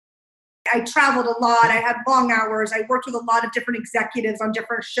I traveled a lot. I had long hours. I worked with a lot of different executives on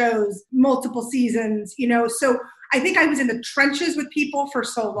different shows, multiple seasons, so I think I was in the trenches with people for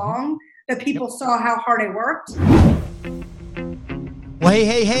so long that people saw how hard I worked. Well,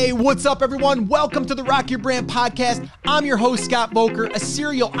 hey, what's up, everyone? Welcome to the Rock Your Brand podcast. I'm your host, Scott Voelker, a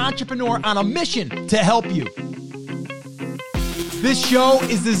serial entrepreneur on a mission to help you. This show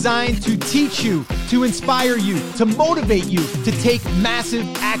is designed to teach you, to inspire you, to motivate you to take massive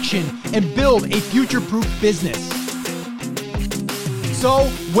action and build a future-proof business. So,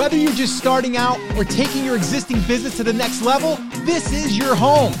 whether you're just starting out or taking your existing business to the next level, this is your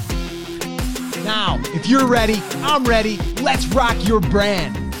home. Now, if you're ready, I'm ready. Let's rock your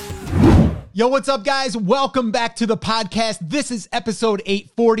brand. Yo, what's up, guys? Welcome back to the podcast. This is episode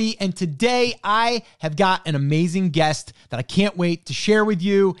 840, and today I have got an amazing guest that I can't wait to share with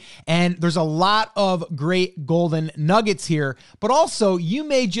you. And there's a lot of great golden nuggets here, but also you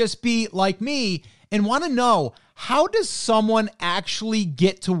may just be like me and want to know, how does someone actually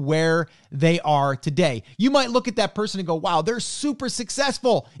get to where they are today? You might look at that person and go, wow, they're super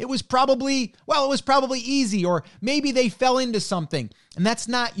successful. It was probably easy, or maybe they fell into something. And that's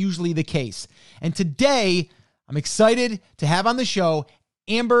not usually the case. And today, I'm excited to have on the show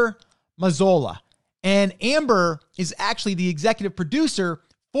Amber Mazzola. And Amber is actually the executive producer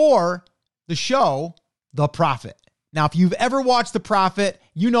for the show, The Profit. Now, if you've ever watched The Profit,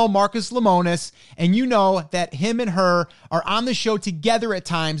 you know Marcus Lemonis, and you know that him and her are on the show together at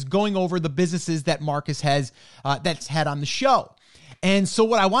times, going over the businesses that Marcus has that's had on the show. And so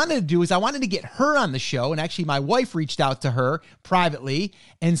what I wanted to do is I wanted to get her on the show, and actually my wife reached out to her privately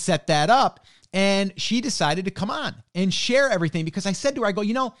and set that up, and she decided to come on and share everything, because I said to her, I go,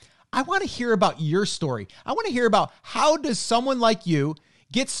 I want to hear about your story. I want to hear about how does someone like you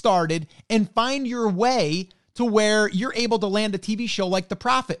get started and find your way to where you're able to land a TV show like The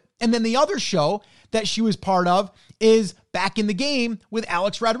Profit. And then the other show that she was part of is Back in the Game with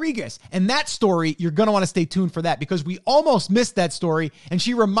Alex Rodriguez. And that story, you're going to want to stay tuned for that, because we almost missed that story. And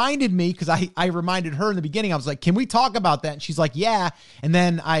she reminded me, because I reminded her in the beginning, I was like, can we talk about that? And she's like, yeah. And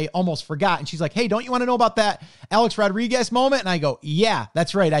then I almost forgot. And she's like, hey, don't you want to know about that Alex Rodriguez moment? And I go, yeah,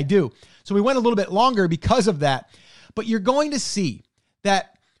 that's right, I do. So we went a little bit longer because of that. But you're going to see that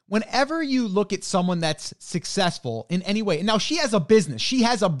whenever you look at someone that's successful in any way, and now she has a business, she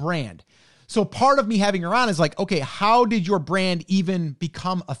has a brand. So part of me having her on is like, okay, how did your brand even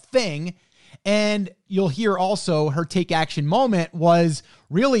become a thing? And you'll hear also her take action moment was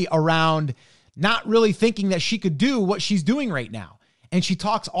really around not really thinking that she could do what she's doing right now. And she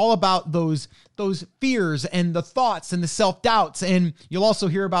talks all about those fears and the thoughts and the self-doubts. And you'll also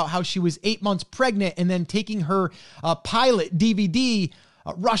hear about how she was 8 months pregnant and then taking her pilot DVD,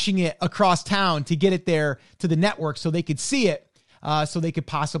 rushing it across town to get it there to the network so they could see it, so they could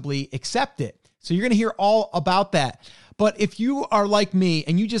possibly accept it. So you're going to hear all about that. But if you are like me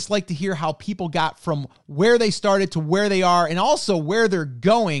and you just like to hear how people got from where they started to where they are and also where they're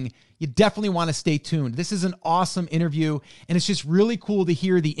going, you definitely want to stay tuned. This is an awesome interview, and it's just really cool to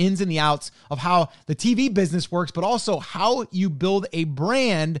hear the ins and the outs of how the TV business works, but also how you build a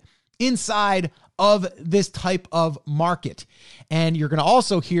brand inside of this type of market. And you're going to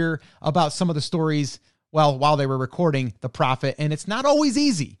also hear about some of the stories, while they were recording The Profit, and it's not always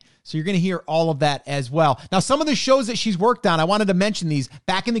easy. So you're going to hear all of that as well. Now, some of the shows that she's worked on, I wanted to mention these.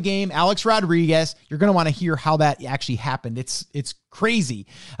 Back in the Game, Alex Rodriguez, you're going to want to hear how that actually happened. It's crazy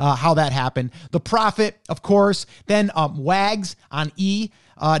how that happened. The Profit, of course, then Wags on E!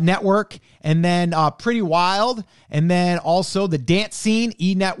 Network, and then Pretty Wild, and then also The Dance Scene,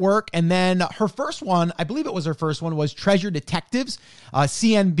 E! Network, and then her first one, I believe it was her first one, was Treasure Detectives,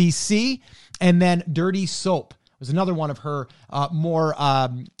 CNBC, and then Dirty Soap was another one of her more,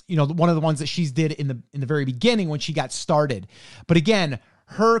 one of the ones that she's did in the very beginning when she got started. But again,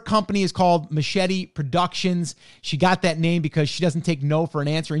 her company is called Machete Productions. She got that name because she doesn't take no for an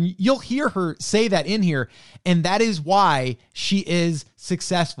answer. And you'll hear her say that in here. And that is why she is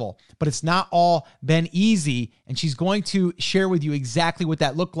successful. But it's not all been easy. And she's going to share with you exactly what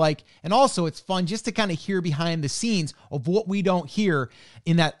that looked like. And also, it's fun just to kind of hear behind the scenes of what we don't hear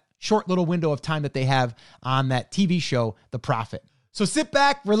in that short little window of time that they have on that TV show, The Profit. So sit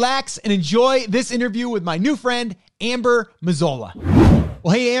back, relax, and enjoy this interview with my new friend, Amber Mazzola.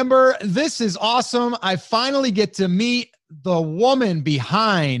 Well, hey, Amber, this is awesome. I finally get to meet the woman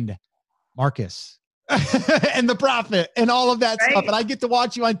behind Marcus and The Profit and all of that stuff. And I get to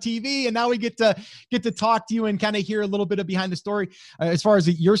watch you on TV, and now we get to talk to you and kind of hear a little bit of behind the story as far as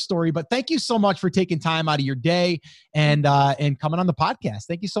your story. But thank you so much for taking time out of your day and coming on the podcast.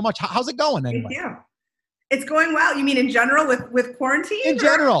 Thank you so much. How's it going anyway? Thank you. It's going well. You mean in general with quarantine? In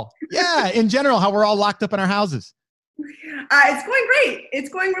general. Yeah. In general, how we're all locked up in our houses. It's going great. It's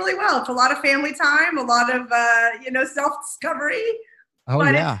going really well. It's a lot of family time, a lot of, self-discovery, Oh,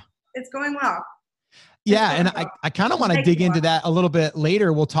 but yeah. it's going well. Yeah. And I kind of want to dig into that a little bit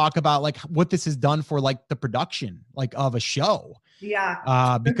later. We'll talk about like what this has done for like the production, like of a show.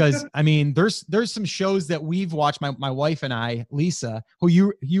 Yeah. Because I mean, there's some shows that we've watched, my wife and I, Lisa,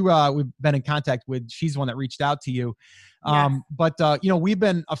 who we've been in contact with. She's the one that reached out to you. Yes. But we've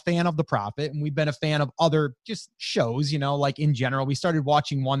been a fan of The Prophet, and we've been a fan of other just shows, like in general. We started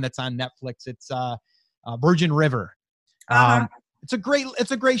watching one that's on Netflix. It's Virgin River. It's a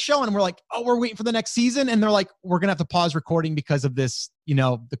great show. And we're like, oh, we're waiting for the next season. And they're like, we're going to have to pause recording because of this, the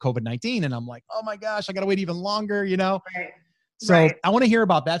COVID-19. And I'm like, oh my gosh, I got to wait even longer, Right. So Right. I want to hear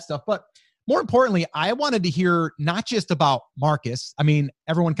about that stuff. But more importantly, I wanted to hear not just about Marcus. I mean,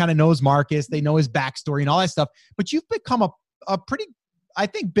 everyone kind of knows Marcus. They know his backstory and all that stuff. But you've become a pretty, I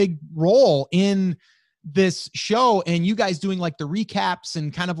think, big role in this show, and you guys doing like the recaps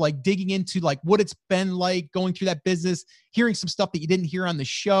and kind of like digging into like what it's been like going through that business, hearing some stuff that you didn't hear on the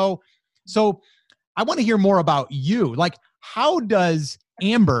show. So I want to hear more about you. Like, how does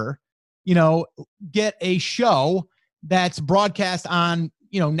Amber, get a show that's broadcast on,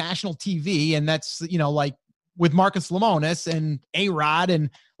 national TV, and that's, like with Marcus Lemonis and A-Rod and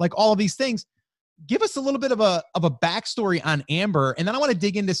like all of these things? Give us a little bit of a backstory on Amber, and then I want to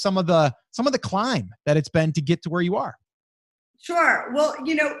dig into some of the climb that it's been to get to where you are. Sure. Well,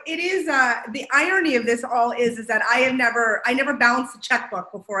 it is the irony of this all is that I never balanced the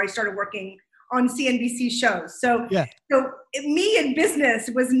checkbook before I started working on CNBC shows. So me and business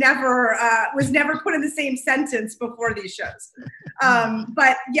was never put in the same sentence before these shows.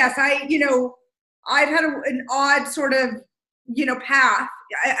 But yes, I've had an odd sort of path,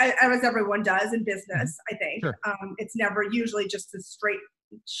 as everyone does in business, I think. Sure. It's never usually just a straight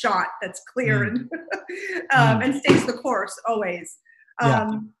shot that's clear and stays the course always.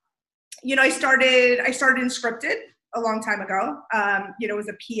 I started in scripted a long time ago. Was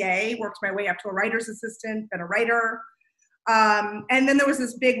a PA, worked my way up to a writer's assistant, then a writer. And then there was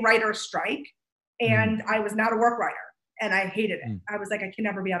this big writer strike, and I was not a work writer, and I hated it. I was like, I can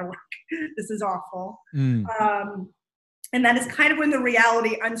never be out of work. This is awful. And that is kind of when the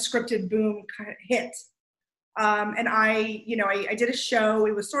reality unscripted boom kind of hit. And I did a show.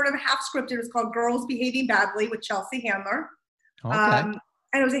 It was sort of half scripted. It was called Girls Behaving Badly with Chelsea Handler. Okay.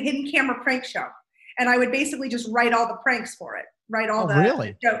 And it was a hidden camera prank show. And I would basically just write all the pranks for it, write all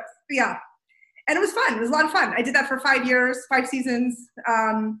the jokes. Yeah. And it was fun. It was a lot of fun. I did that for 5 years, 5 seasons.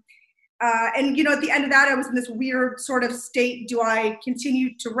 And at the end of that, I was in this weird sort of state. Do I continue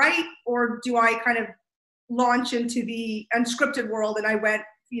to write, or do I kind of launch into the unscripted world? And I went,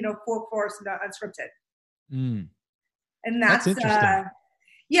 full force into unscripted. And that's interesting.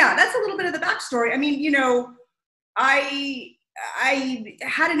 That's a little bit of the backstory. I mean, I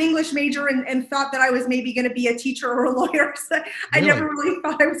had an English major and thought that I was maybe going to be a teacher or a lawyer. So I never really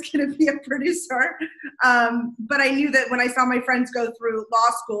thought I was going to be a producer. But I knew that when I saw my friends go through law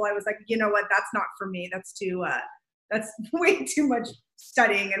school, I was like, you know what, that's not for me. That's that's way too much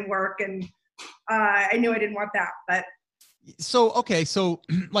studying and work. And I knew I didn't want that. But so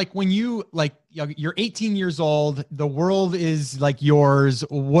like when you're 18 years old, the world is like yours.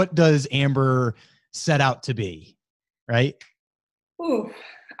 What does Amber set out to be? Right? Ooh,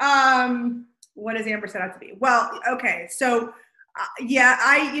 what does Amber set out to be? Well, okay. So,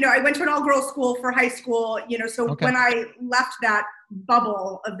 I went to an all-girls school for high school, when I left that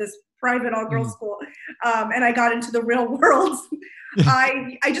bubble of this private all-girls school, and I got into the real world,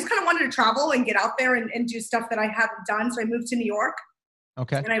 I just kind of wanted to travel and get out there and do stuff that I hadn't done. So I moved to New York.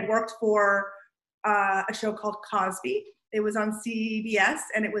 Okay. And I worked for a show called Cosby. It was on CBS,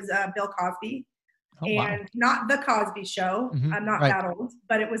 and it was Bill Cosby. Oh, and not The Cosby Show. I'm not that old,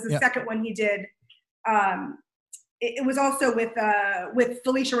 but it was the second one he did. It was also with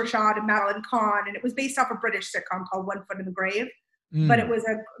Felicia Rashad and Madeline Kahn, and it was based off a British sitcom called One Foot in the Grave. But it was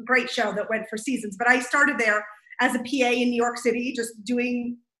a great show that went for seasons. But I started there as a PA in New York City, just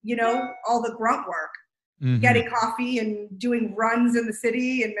doing, all the grunt work, getting coffee and doing runs in the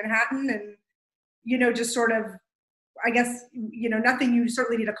city in Manhattan, and, just sort of, I guess, nothing you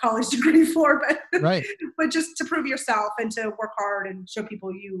certainly need a college degree for, but but just to prove yourself and to work hard and show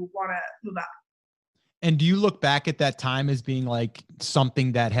people you want to move up. And do you look back at that time as being like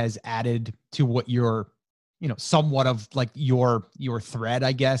something that has added to what you're, somewhat of like your thread,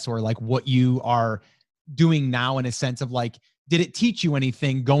 I guess, or like what you are doing now, in a sense of like, did it teach you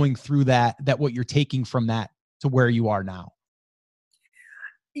anything going through that what you're taking from that to where you are now?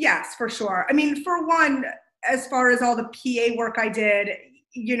 Yes, for sure. I mean, for one, as far as all the PA work I did,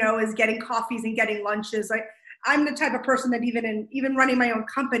 is getting coffees and getting lunches. Like, I'm the type of person that even running my own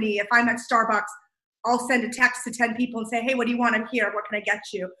company, if I'm at Starbucks, I'll send a text to 10 people and say, "Hey, what do you want? I'm here. What can I get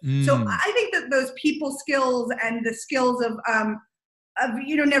you?" So Mm, I think that those people skills and the skills of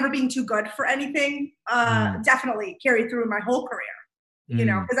never being too good for anything mm, definitely carried through my whole career.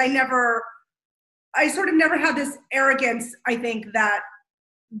 mm, Because I sort of never had this arrogance. I think that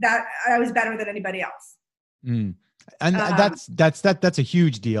I was better than anybody else. mm. And Um, that's a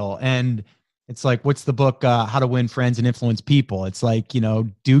huge deal. And it's like, what's the book, How to Win Friends and Influence People? It's like,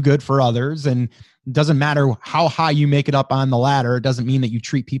 do good for others. And it doesn't matter how high you make it up on the ladder. It doesn't mean that you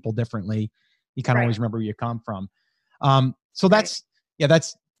treat people differently. You kind of right, always remember where you come from. So right. yeah,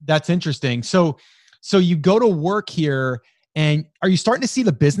 that's interesting. So you go to work here, and are you starting to see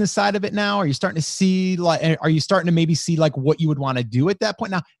the business side of it now? Are you starting to see are you starting to maybe see like what you would want to do at that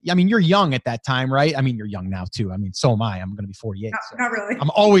point now? I mean, you're young at that time, right? I mean, you're young now too. I mean, so am I. I'm going to be 48. Not, So not really. I'm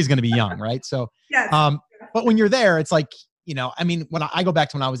always going to be young, right? So, Yes. um, but when you're there, it's like, I mean, when I go back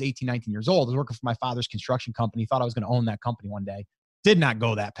to when I was 18, 19 years old, I was working for my father's construction company, thought I was going to own that company one day. Did not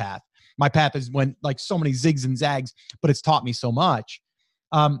go that path. My path is went like so many zigs and zags, but it's taught me so much.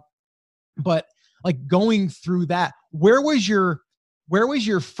 But like going through that, where was your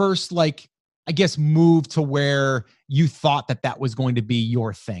first, like, I guess, move to where you thought that was going to be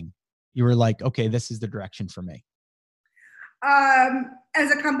your thing? You were like, okay, this is the direction for me.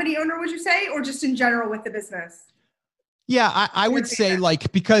 As a company owner, would you say, or just in general with the business? Yeah, I would say, Entertainment.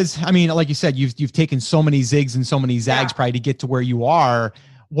 like, because I mean, like you said, you've taken so many zigs and so many zags Yeah. probably to get to where you are.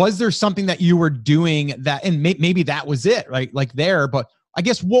 Was there something that you were doing that, and maybe that was it, right? Like there, but I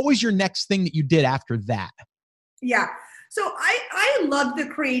guess what was your next thing that you did after that? Yeah. So I loved the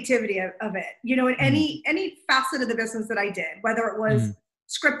creativity of it, in Mm, any facet of the business that I did, whether it was mm,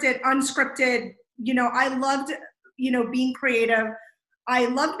 scripted, unscripted, I loved, being creative. I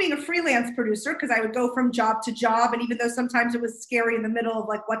loved being a freelance producer because I would go from job to job. And even though sometimes it was scary in the middle of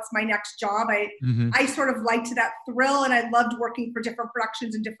like, what's my next job? mm-hmm, I sort of liked that thrill, and I loved working for different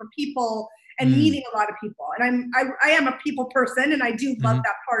productions and different people and mm, meeting a lot of people. And I am a people person, and I do love mm-hmm,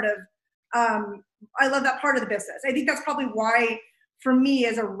 that part of, um, I love that part of the business. I think that's probably why, for me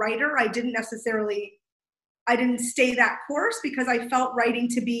as a writer, I didn't stay that course because I felt writing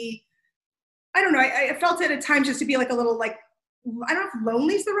to be, I don't know, I felt it at times just to be like a little like, I don't know if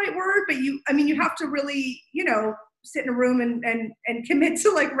lonely is the right word, but you have to really, sit in a room and commit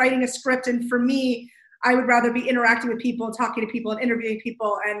to like writing a script. And for me, I would rather be interacting with people and talking to people and interviewing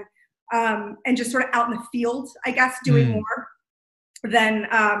people and just sort of out in the field, I guess, doing mm, more than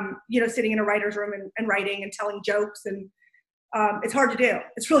sitting in a writer's room and writing and telling jokes. And it's hard to do.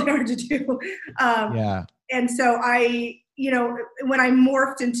 It's really hard to do. um, yeah. and so when I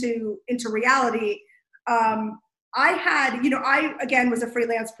morphed into reality, I had, I again was a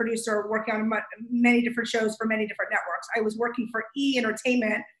freelance producer working on many different shows for many different networks. I was working for E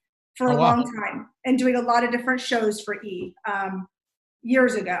Entertainment for Oh a wow. long time and doing a lot of different shows for E.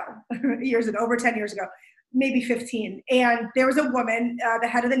 Years ago, over 10 years ago, maybe 15. And there was a woman, the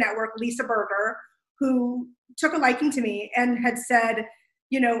head of the network, Lisa Berger, who took a liking to me and had said,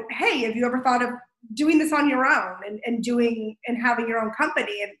 hey, have you ever thought of doing this on your own and doing and having your own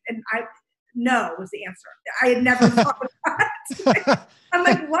company? And I, no, was the answer. I had never thought of that. I'm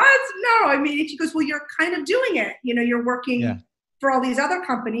like, what? No, I mean, she goes, well, you're kind of doing it. You're Yeah. working for all these other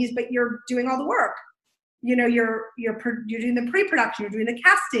companies, but you're doing all the work. You're doing the pre-production, you're doing the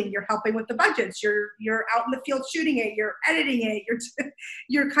casting, you're helping with the budgets, you're out in the field shooting it, you're editing it,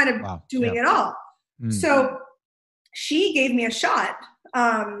 you're kind of Wow. doing Yeah. it all. Mm. So she gave me a shot,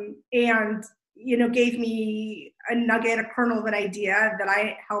 and gave me a nugget, a kernel of an idea that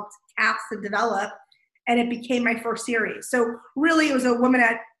I helped cast and develop, and it became my first series. So really, it was a woman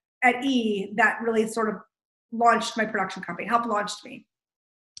at E that really sort of launched my production company, helped launch me. Um,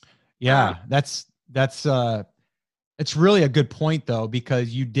 Yeah. That's it's really a good point though, because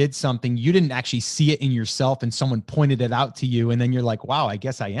you did something, you didn't actually see it in yourself and someone pointed it out to you. And then you're like, wow, I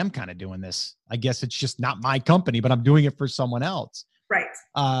guess I am kind of doing this. I guess it's just not my company, but I'm doing it for someone else. right,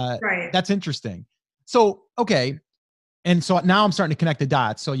 Uh, right. that's interesting. So, okay. And so now I'm starting to connect the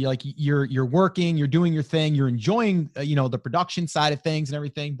dots. So you're working, you're doing your thing, you're enjoying, the production side of things and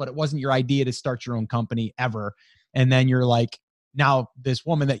everything, but it wasn't your idea to start your own company ever. And then you're like, now this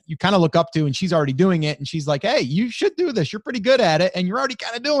woman that you kind of look up to and she's already doing it. And she's like, hey, you should do this. You're pretty good at it. And you're already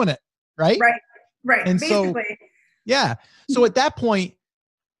kind of doing it. Right. Right, right. And so, Basically, yeah. So at that point,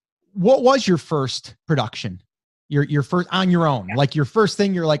 what was your first production? Your first on your own, like your first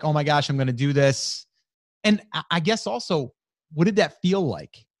thing, you're like, oh my gosh, I'm going to do this. And I guess also, what did that feel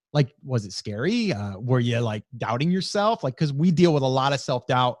like? Like, was it scary? Were you like doubting yourself? Like, cause we deal with a lot of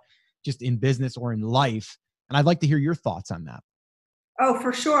self-doubt just in business or in life. And I'd like to hear your thoughts on that. Oh,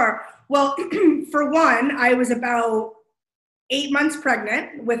 for sure. Well, for one, I was about 8 months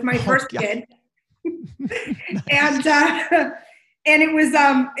pregnant with my first kid. and it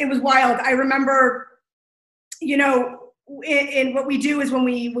was wild. I remember, in what we do is when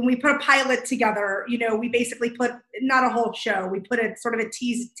we put a pilot together, we basically put not a whole show. We put a sort of a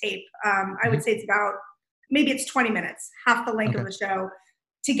tease tape. I would say it's about, maybe it's 20 minutes, half the length of the show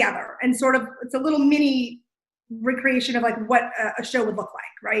together. And sort of, it's a little mini recreation of like what a show would look like.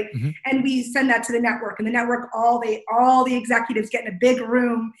 Right. And we send that to the network, and the network, all the executives get in a big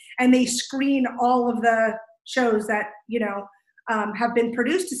room and they screen all of the shows that, have been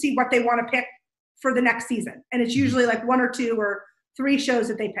produced to see what they want to pick for the next season. And it's usually like 1 or 2 or 3 shows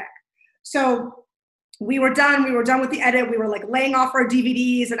that they pick. So we were done with the edit. We were like laying off our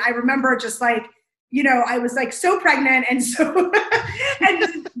DVDs. And I remember just like, I was like so pregnant and so,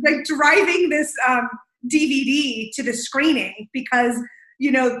 and like driving this DVD to the screening because,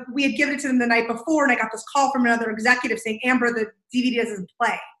 we had given it to them the night before, and I got this call from another executive saying, Amber, the DVD doesn't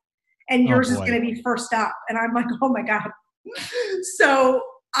play and yours is going to be first up. And I'm like, oh my God. So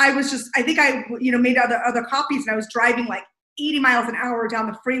I think I made other copies, and I was driving like 80 miles an hour down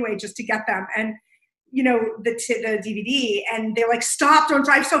the freeway just to get them. And, the DVD, and they're like, stop, don't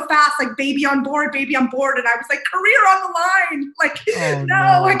drive so fast, like baby on board. And I was like, career on the line. Like,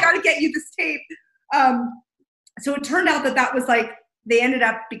 no, I got to get you this tape. So it turned out that was like, they ended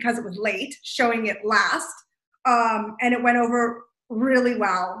up, because it was late, showing it last. And it went over really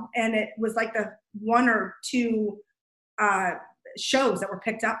well. And it was like the 1 or 2 shows that were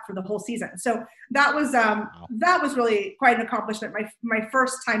picked up for the whole season. So that was really quite an accomplishment. My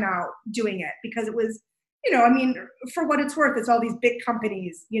first time out doing it, because it was, for what it's worth, it's all these big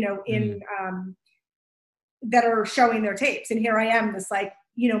companies, that are showing their tapes. And here I am, this like,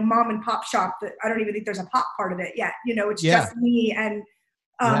 mom and pop shop that I don't even think there's a pop part of it yet. It's just me and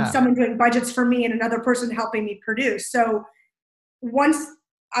someone doing budgets for me and another person helping me produce. So once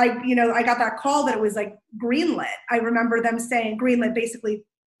I got that call that it was like greenlit, I remember them saying greenlit, basically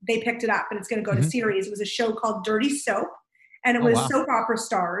they picked it up and it's going to go to series. It was a show called Dirty Soap, and it was soap opera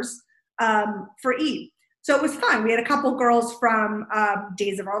stars for E! So it was fun. We had a couple girls from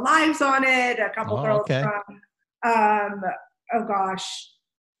Days of Our Lives on it, a couple girls from,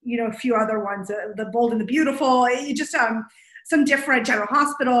 a few other ones, The Bold and the Beautiful, just some different, General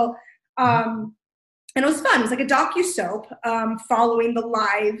Hospital. And it was fun. It was like a docu-soap following the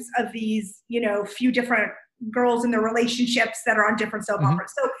lives of these, few different girls and their relationships that are on different soap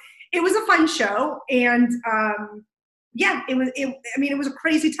operas. So it was a fun show. And it was a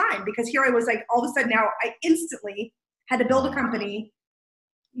crazy time, because here I was like, all of a sudden now I instantly had to build a company,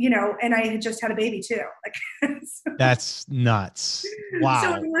 and I had just had a baby too. So, that's nuts. Wow.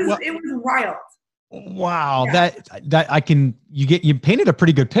 So it was wild. Wow. Yeah. You painted a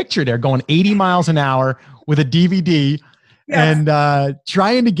pretty good picture there, going 80 miles an hour with a DVD and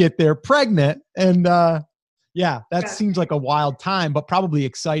trying to get there pregnant. And seems like a wild time, but probably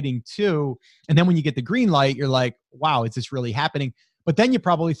exciting too. And then when you get the green light, you're like, wow, is this really happening? But then you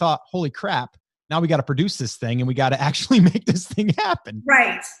probably thought, holy crap, now we got to produce this thing and we got to actually make this thing happen.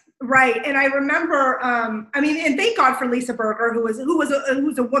 Right. And I remember, and thank God for Lisa Berger, who's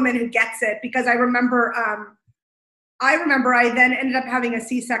a woman who gets it, because I remember I then ended up having a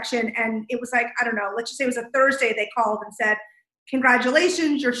C-section, and it was like, I don't know, let's just say it was a Thursday. They called and said,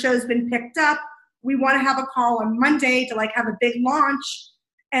 congratulations, your show's been picked up. We want to have a call on Monday to like have a big launch.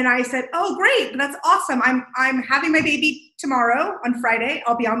 And I said, oh, great. That's awesome. I'm having my baby tomorrow on Friday.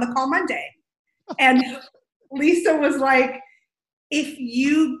 I'll be on the call Monday. And Lisa was like, if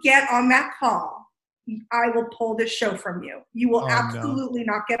you get on that call, I will pull this show from you. You will absolutely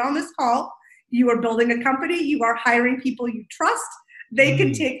not get on this call. You are building a company. You are hiring people you trust. They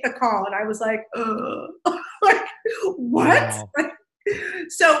can take the call. And I was like, like, what? Wow.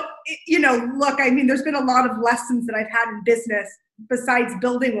 So, look, there's been a lot of lessons that I've had in business besides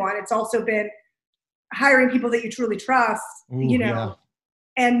building one. It's also been hiring people that you truly trust,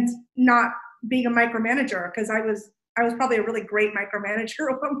 and not being a micromanager, because I was probably a really great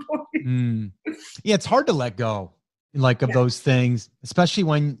micromanager at one point. Yeah, it's hard to let go of those things, especially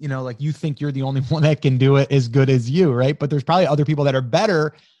when, you think you're the only one that can do it as good as you, right? But there's probably other people that are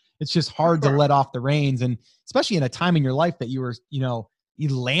better. It's just hard to let off the reins. And especially in a time in your life that you were, you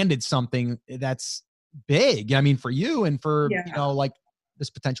landed something that's big. For you and for, like this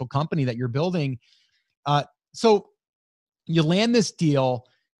potential company that you're building. So you land this deal,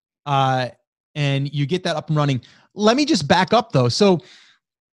 and you get that up and running. let me just back up though. So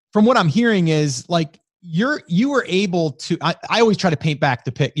from what I'm hearing is like, you were able to, I always try to paint back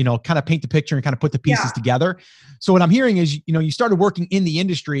the pic, kind of paint the picture and kind of put the pieces together. So what I'm hearing is, you started working in the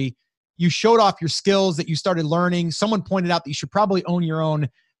industry, you showed off your skills that you started learning. Someone pointed out that you should probably own your own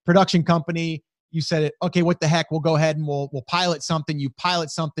production company. You said, okay, what the heck? We'll go ahead and we'll pilot something. You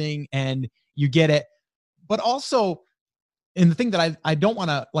pilot something and you get it. But also, and the thing that I don't want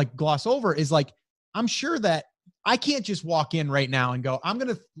to like gloss over is like, I'm sure that I can't just walk in right now and go, I'm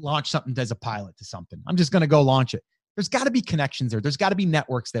going to launch something as a pilot to something. I'm just going to go launch it. There's got to be connections there. There's got to be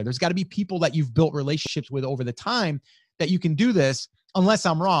networks there. There's got to be people that you've built relationships with over the time that you can do this, unless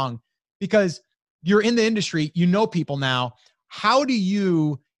I'm wrong, because you're in the industry, people now. How do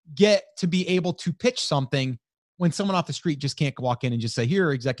you get to be able to pitch something when someone off the street just can't walk in and just say, here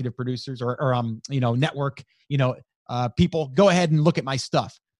are executive producers or network, people, go ahead and look at my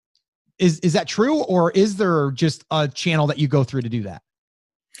stuff. Is that true? Or is there just a channel that you go through to do that?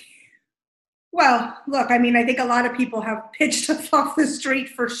 Well, look, I mean, I think a lot of people have pitched us off the street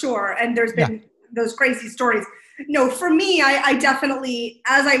for sure. And there's been those crazy stories. No, for me, I definitely,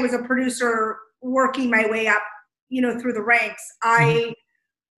 as I was a producer working my way up, through the ranks, I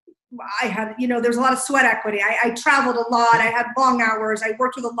had, there's a lot of sweat equity. I traveled a lot. I had long hours. I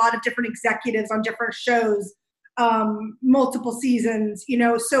worked with a lot of different executives on different shows, multiple seasons,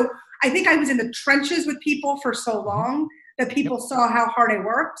 so I think I was in the trenches with people for so long that people saw how hard I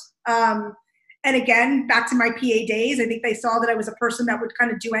worked. And again, back to my PA days, I think they saw that I was a person that would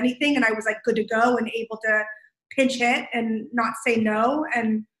kind of do anything, and I was like good to go and able to pinch hit and not say no.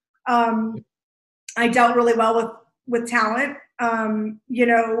 And I dealt really well with talent,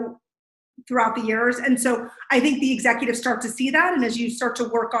 throughout the years. And so I think the executives start to see that. And as you start to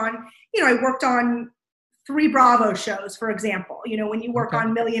work on, I worked on 3 Bravo shows, for example, when you work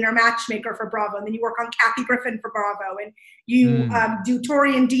on Millionaire Matchmaker for Bravo, and then you work on Kathy Griffin for Bravo, and you do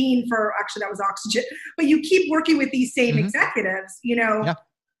Tori and Dean for, actually that was Oxygen, but you keep working with these same executives,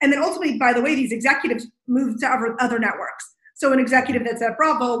 and then ultimately, by the way, these executives move to other networks. So an executive that's at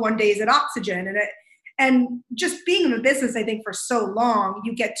Bravo one day is at Oxygen, and just being in the business, I think for so long,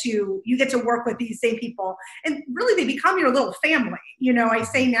 you get to work with these same people, and really they become your little family. I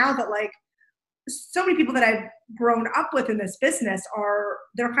say now that like, so many people that I've grown up with in this business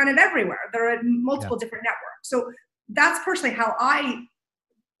they're kind of everywhere. They're at multiple different networks. So that's personally how I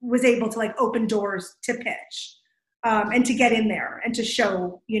was able to like open doors to pitch, and to get in there and to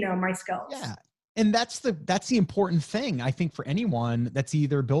show, my skills. Yeah. And that's the important thing, I think, for anyone that's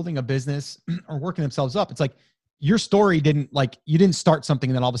either building a business or working themselves up. It's like your story you didn't start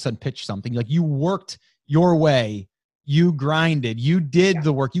something and then all of a sudden pitch something. Like you worked your way. You grinded, you did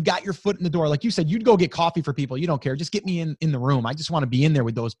the work, you got your foot in the door. Like you said, you'd go get coffee for people. You don't care. Just get me in the room. I just want to be in there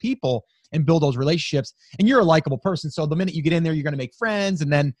with those people and build those relationships. And you're a likable person. So the minute you get in there, you're going to make friends,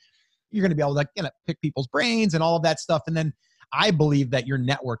 and then you're going to be able to pick people's brains and all of that stuff. And then I believe that your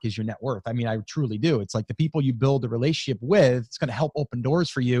network is your net worth. I mean, I truly do. It's like the people you build a relationship with, it's going to help open doors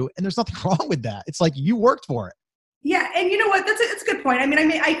for you. And there's nothing wrong with that. It's like you worked for it. Yeah. And you know what? That's a good point. I mean,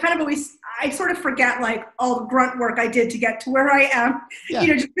 I kind of I sort of forget like all the grunt work I did to get to where I am,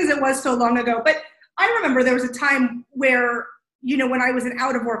 just because it was so long ago. But I remember there was a time where, when I was an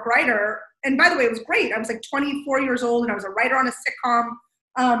out of work writer, and by the way, it was great. I was like 24 years old and I was a writer on a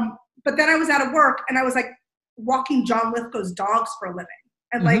sitcom. But then I was out of work and I was like walking John Lithgow's dogs for a living.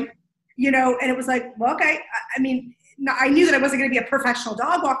 And like, and it was like, well, okay. I mean, I knew that I wasn't going to be a professional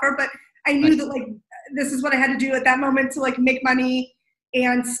dog walker, but I knew that like, this is what I had to do at that moment to like make money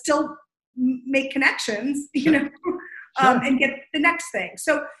and still make connections, and get the next thing.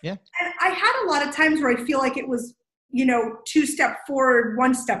 So, and I had a lot of times where I feel like it was, 2 step forward,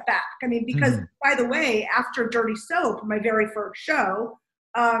 1 step back. I mean, because by the way, after Dirty Soap, my very first show,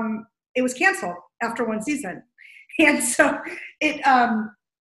 it was canceled after 1 season. And so it,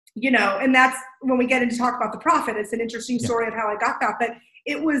 and that's when we get into talk about the profit, it's an interesting story of how I got that, but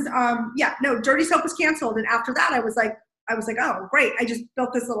it was, Dirty Soap was canceled. And after that, I was like, oh, great. I just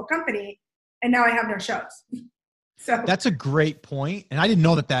built this little company and now I have no shows. So that's a great point. And I didn't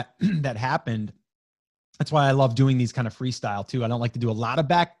know that happened. That's why I love doing these kind of freestyle too. I don't like to do a lot of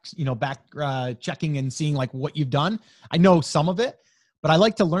back checking and seeing like what you've done. I know some of it, but I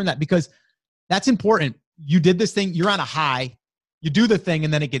like to learn that because that's important. You did this thing, you're on a high, you do the thing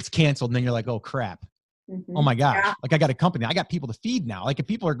and then it gets canceled and then you're like, oh crap. Oh my gosh. Yeah. Like I got a company, I got people to feed now. Like if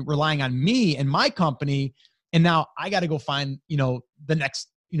people are relying on me and my company, and now I got to go find, the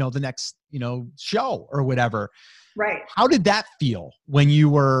next show or whatever. Right. How did that feel when you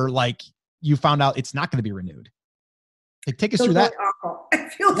were like, you found out it's not going to be renewed? Like, take us feels through really that. awful.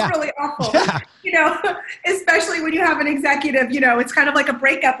 It feels Yeah. really awful. Yeah. You know, especially when you have an executive, you know, it's kind of like a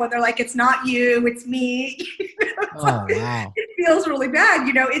breakup when they're like, it's not you, it's me. Oh, wow. It feels really bad.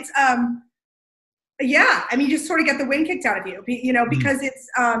 You know, it's, yeah, I mean, you just sort of get the wind kicked out of you, you know, Mm. because it's,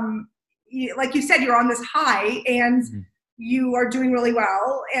 like you said, you're on this high and Mhm. you are doing really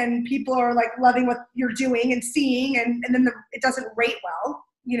well and people are like loving what you're doing and seeing, and then it doesn't rate well,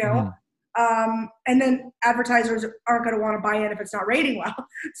 you know. Mhm. And then advertisers aren't going to want to buy in if it's not rating well.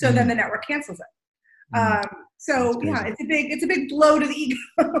 So then Mhm. the network cancels it. Mm. That's So yeah, crazy. it's a big blow to the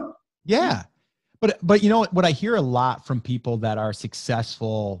ego. Yeah. But you know what I hear a lot from people that are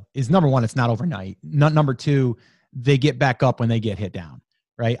successful is, number one, it's not overnight. Number two, they get back up when they get hit down.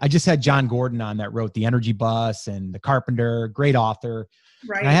 Right. I just had John Gordon on that wrote The Energy Bus and The Carpenter, great author.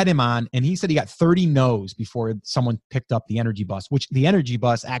 And I Right. had him on and he said he got 30 no's before someone picked up The Energy Bus, which The Energy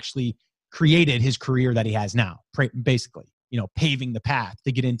Bus actually created his career that he has now, basically, you know, paving the path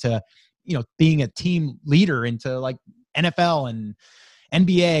to get into, you know, being a team leader into like NFL and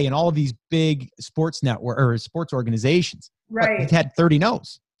NBA and all of these big sports network or sports organizations. But he Right. had 30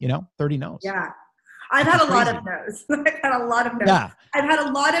 no's, you know, 30 no's, Yeah. I've which had is a lot of crazy. no's. I've had a lot of no's. Yeah. I've had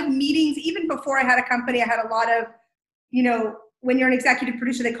a lot of meetings, even before I had a company. I had a lot of, you know, when you're an executive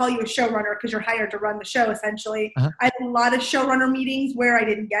producer, they call you a showrunner because you're hired to run the show, essentially. Uh-huh. I had a lot of showrunner meetings where I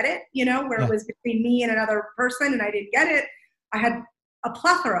didn't get it, you know, where it Yeah. was between me and another person and I didn't get it. I had a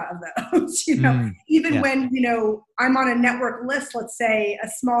plethora of those, you know, even Yeah. when, you know, I'm on a network list, let's say a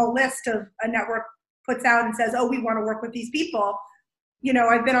small list of a network puts out and says, oh, we want to work with these people. You know,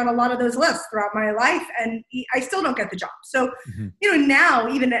 I've been on a lot of those lists throughout my life and I still don't get the job. So, Mm-hmm. you know, now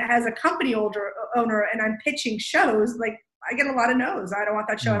even as a company owner and I'm pitching shows, like I get a lot of no's. I don't want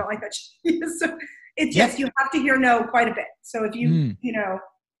that show. I don't like that show. So it's Yeah. just, you have to hear no quite a bit. So if you, you know,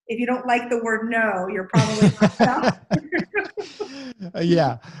 if you don't like the word no, you're probably not.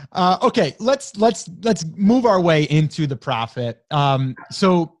 Yeah. Okay. Let's move our way into the profit.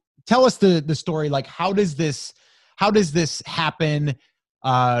 So tell us the story. Like, how does this happen?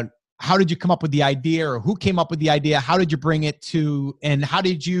 How did you come up with the idea, or who came up with the idea? How did you bring it to, and how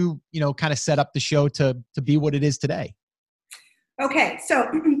did you, you know, kind of set up the show to be what it is today? Okay, so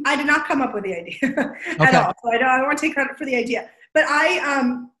I did not come up with the idea at Okay. all. So I don't want to take credit for the idea. But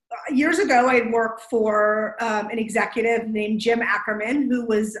I, years ago, I had worked for an executive named Jim Ackerman, who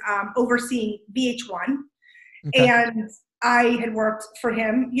was overseeing VH1. Okay. And I had worked for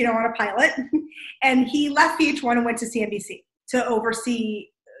him, you know, on a pilot. And he left VH1 and went to CNBC to oversee,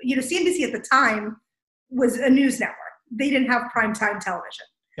 you know, CNBC at the time was a news network. They didn't have primetime television.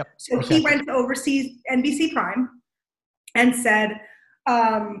 Yep. So Okay. he went to oversee NBC Prime and said,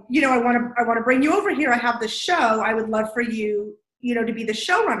 you know, I want to bring you over here. I have this show. I would love for you, you know, to be the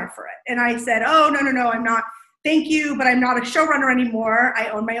showrunner for it. And I said, oh, no, I'm not. Thank you, but I'm not a showrunner anymore. I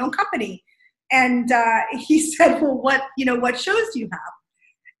own my own company. And he said, well, what shows do you have?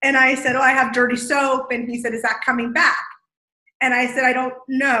 And I said, oh, I have Dirty Soap. And he said, is that coming back? And I said, I don't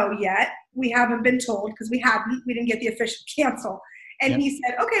know yet. We haven't been told because we didn't get the official cancel. And he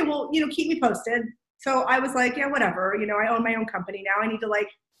said, okay, well, you know, keep me posted. So I was like, yeah, whatever. You know, I own my own company now. I need to like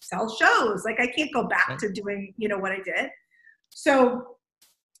sell shows. Like I can't go back to doing, you know, what I did. So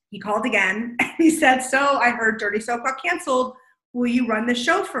he called again and he said, so I heard Dirty Soap got canceled. Will you run the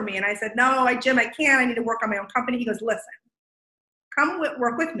show for me? And I said, no, Jim, I can't. I need to work on my own company. He goes, listen, come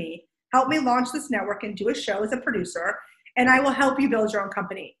work with me. Help me launch this network and do a show as a producer. And I will help you build your own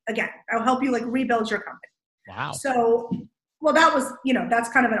company. Again, I'll help you like rebuild your company. Wow. So, well, that was, you know, that's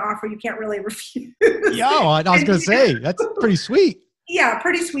kind of an offer you can't really refuse. Yo, I was going to say, that's pretty sweet. Yeah,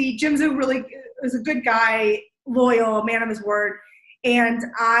 pretty sweet. Jim's is a good guy, loyal, man of his word. And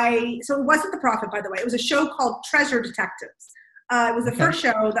so it wasn't The Profit, by the way. It was a show called Treasure Detectives. It was the first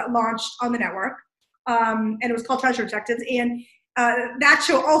show that launched on the network. And it was called Treasure Detectives. And that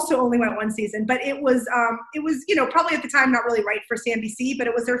show also only went one season, but it was, you know, probably at the time not really right for CNBC, but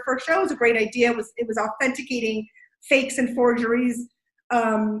it was their first show. It was a great idea. It was authenticating fakes and forgeries.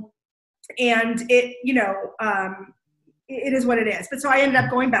 And it, you know, it is what it is. But so I ended up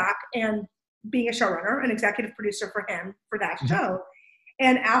going back and being a showrunner, an executive producer for him for that show.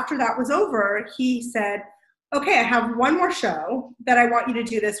 And after that was over, he said, okay, I have one more show that I want you to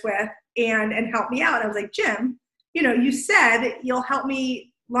do this with and help me out. I was like, Jim, you know, you said you'll help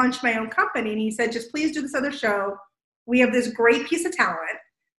me launch my own company. And he said, just please do this other show. We have this great piece of talent.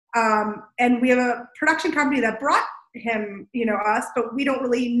 And we have a production company that brought him, you know, us, but we don't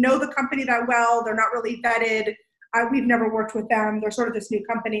really know the company that well. They're not really vetted. We've never worked with them. They're sort of this new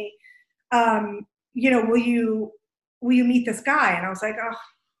company. You know, will you meet this guy? And I was like, oh,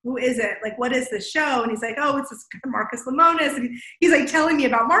 who is it? Like, what is this show? And he's like, oh, it's this guy, Marcus Lemonis. And he's like telling me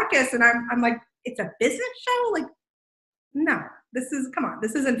about Marcus. And I'm like, it's a business show? Like, no, come on,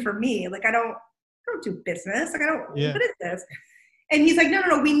 this isn't for me. Like, I don't do business. Like, what is this? And he's like,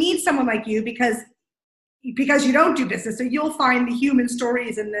 no, we need someone like you because you don't do business. So you'll find the human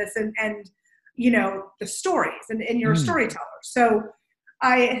stories in this and the stories and you're a storyteller. So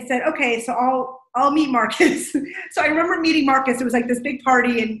I said, okay, so I'll meet Marcus. So I remember meeting Marcus. It was like this big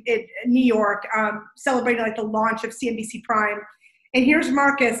party in New York, celebrating like the launch of CNBC Prime. And here's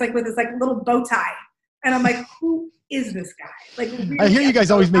Marcus like with his like little bow tie. And I'm like, who is this guy? Like, really, I hear you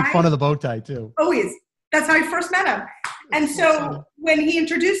guys always make fun of the bow tie too. Always. That's how I first met him. And so when he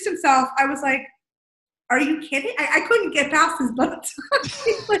introduced himself, I was like, are you kidding? I couldn't get past his bow tie.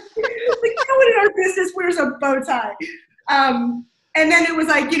 like no one in our business wears a bow tie. And then it was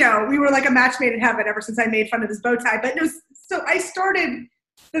like, we were like a match made in heaven ever since I made fun of his bow tie. But so I started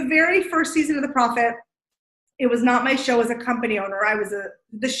the very first season of The Profit. It was not my show as a company owner. I was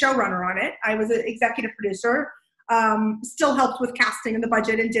the showrunner on it. I was an executive producer, still helped with casting and the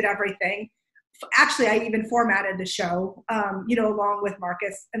budget and did everything. Actually, I even formatted the show, along with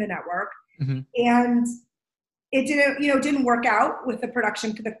Marcus and the network. Mm-hmm. And it didn't work out with the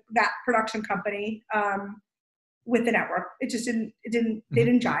production, that production company, with the network. It just didn't, they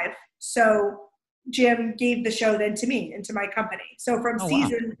didn't jive. So Jim gave the show then to me, into my company. So from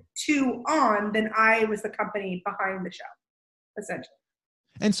season 2 on, then I was the company behind the show, essentially.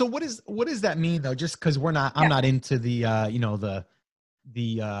 And so what does that mean though? Just cause I'm not into the,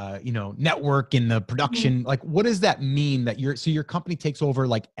 network and the production. Mm-hmm. Like, what does that mean that your company takes over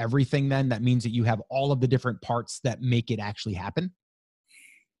like everything then? That means that you have all of the different parts that make it actually happen?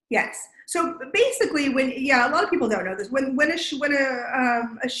 Yes. So basically a lot of people don't know this. When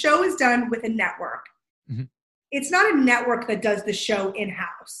a show is done with a network, mm-hmm. it's not a network that does the show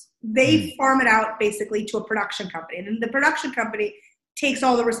in-house. They farm it out basically to a production company. And then the production company takes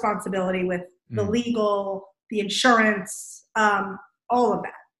all the responsibility with the legal, the insurance, all of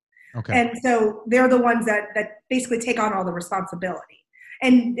that. Okay. And so they're the ones that basically take on all the responsibility.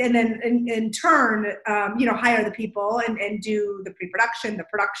 And then in turn, hire the people and do the pre-production, the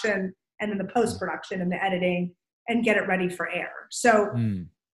production, and then the post-production and the editing and get it ready for air. So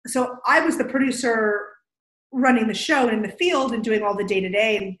I was the producer running the show in the field and doing all the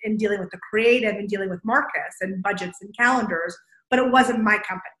day-to-day and dealing with the creative and dealing with Marcus and budgets and calendars, but it wasn't my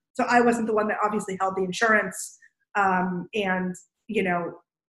company. So I wasn't the one that obviously held the insurance and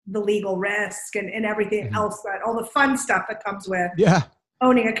the legal risk and everything else, that all the fun stuff that comes with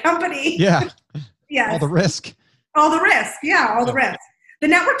owning a company. Yeah. All the risk. All the risk. Yeah. All the risk. The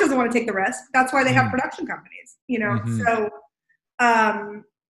network doesn't want to take the risk. That's why they have production companies, So,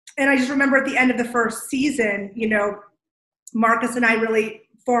 and I just remember at the end of the first season, Marcus and I really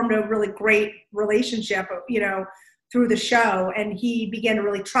formed a really great relationship, through the show, and he began to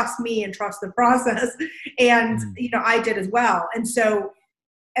really trust me and trust the process. And, I did as well. And so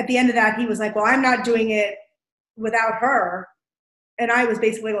at the end of that, he was like, well, I'm not doing it without her. And I was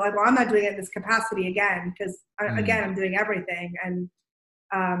basically like, well, I'm not doing it in this capacity again, because again, I'm doing everything. And,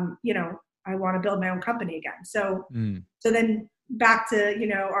 I want to build my own company again. So, so then back to,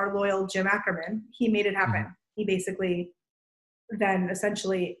 our loyal Jim Ackerman, he made it happen. He basically then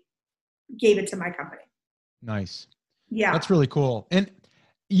essentially gave it to my company. Nice. Yeah. That's really cool. And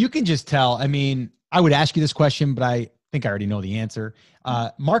you can just tell, I mean, I would ask you this question, but I think I already know the answer.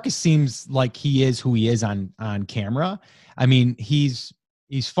 Marcus seems like he is who he is on camera. I mean, he's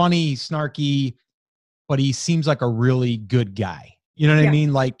funny, he's snarky, but he seems like a really good guy. You know what I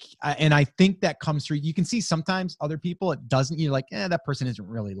mean? Like, and I think that comes through. You can see sometimes other people, it doesn't, you're like, that person isn't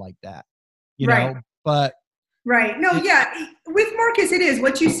really like that, know, but. Right. No, with Marcus, it is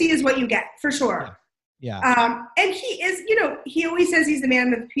what you see is what you get, for sure. Yeah. And he is, he always says he's the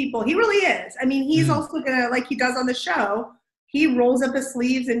man of the people. He really is. I mean, he's also gonna, like he does on the show, he rolls up his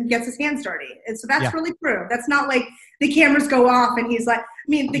sleeves and gets his hands dirty. And so that's really true. That's not like the cameras go off and he's like,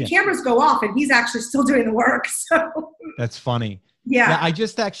 the cameras go off and he's actually still doing the work. So that's funny. Yeah. I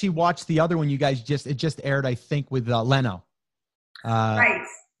just actually watched the other one you guys it just aired, I think, with Leno. Right.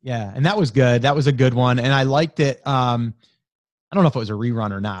 Yeah. And that was good. That was a good one. And I liked it. I don't know if it was a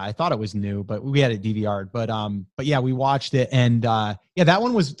rerun or not. I thought it was new, but we had it DVR'd. But yeah, we watched it, and that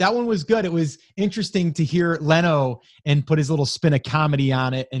one was good. It was interesting to hear Leno and put his little spin of comedy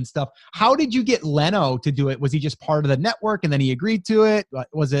on it and stuff. How did you get Leno to do it? Was he just part of the network and then he agreed to it?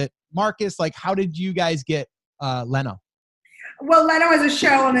 Was it Marcus? Like, how did you guys get Leno? Well, Leno has a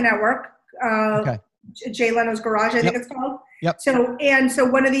show on the network. Jay Leno's Garage, I think it's called. Yep. So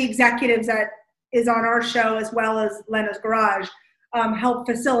one of the executives that is on our show, as well as Leno's Garage, help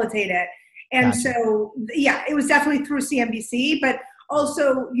facilitate it. And Gotcha. so, yeah, it was definitely through CNBC, but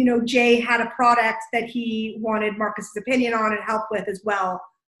also, Jay had a product that he wanted Marcus's opinion on and help with as well.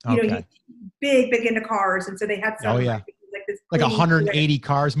 Okay. He's big into cars. And so they had some, Oh yeah. like this Like cleaning 180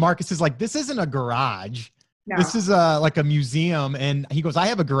 cars. Marcus is like, this isn't a garage. No. This is like a museum. And he goes, I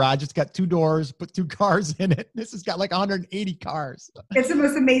have a garage. It's got 2 doors, put 2 cars in it. This has got like 180 cars. It's the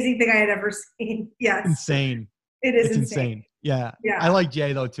most amazing thing I had ever seen. Yes. Insane. It is It's insane. Yeah. Yeah. I like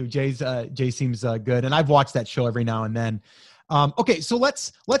Jay though too. Jay seems good. And I've watched that show every now and then. Okay. So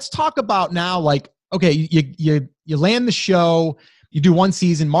let's talk about now, like, okay, you land the show, you do 1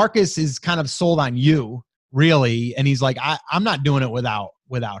 season. Marcus is kind of sold on you, really. And he's like, I'm not doing it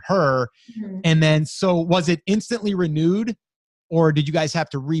without her. Mm-hmm. And then, so was it instantly renewed, or did you guys have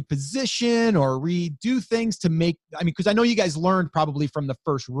to reposition or redo things to make, because I know you guys learned probably from the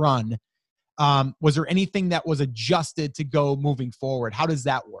first run. Was there anything that was adjusted to go moving forward? How does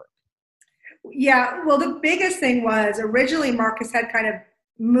that work? Yeah. Well, the biggest thing was originally Marcus had kind of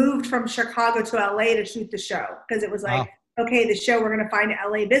moved from Chicago to LA to shoot the show, because it was like, okay, the show, we're going to find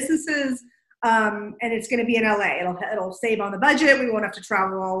LA businesses, and it's going to be in LA. It'll save on the budget. We won't have to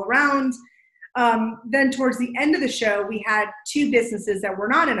travel all around. Then towards the end of the show, we had 2 businesses that were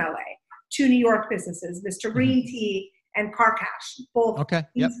not in LA, 2 New York businesses, Mr. Green Tea and Car Cash, both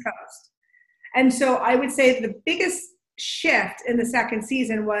East Coast. And so I would say the biggest shift in the second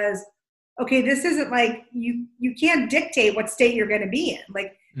season was, okay, this isn't like you can't dictate what state you're going to be in.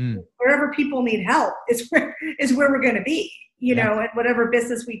 Like wherever people need help is where we're going to be, know, and whatever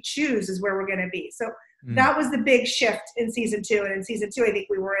business we choose is where we're going to be. So that was the big shift in season 2. And in season 2, I think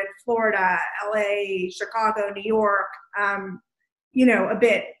we were in Florida, LA, Chicago, New York, a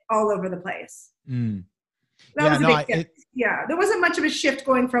bit all over the place. That was a big shift. There wasn't much of a shift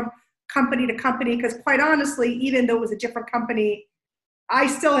going from company to company, because quite honestly, even though it was a different company, I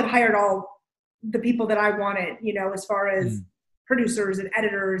still had hired all the people that I wanted, as far as producers and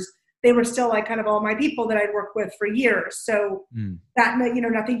editors. They were still like kind of all my people that I'd worked with for years. So that,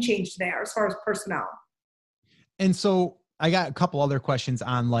 nothing changed there as far as personnel. And so I got a couple other questions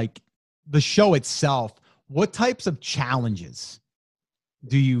on like the show itself. What types of challenges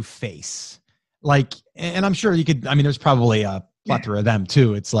do you face? Like, and I'm sure you could, there's probably a plethora of them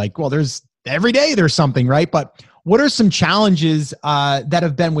too. It's like, well, there's every day there's something, right? But what are some challenges that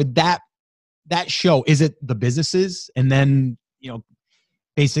have been with that show? Is it the businesses? And then,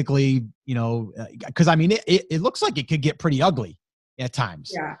 basically, because it looks like it could get pretty ugly at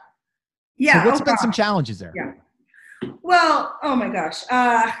times. Yeah. So what's been some challenges there? Yeah. Well, oh my gosh.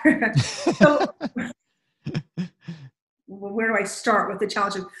 So where do I start with the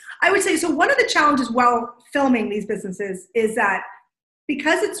challenges? I would say, so one of the challenges while filming these businesses is that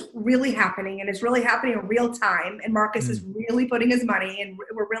because it's really happening, and it's really happening in real time, and Marcus is really putting his money, and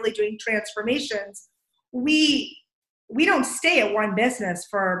we're really doing transformations, we don't stay at one business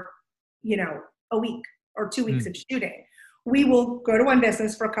for, a week or 2 weeks of shooting. We will go to one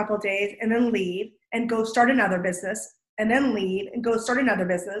business for a couple of days and then leave and go start another business, and then leave and go start another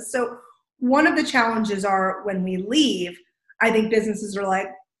business. So one of the challenges are when we leave, I think businesses are like,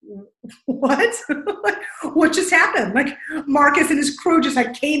 what? What just happened? Like Marcus and his crew just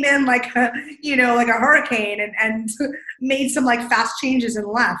like came in like a hurricane and made some like fast changes and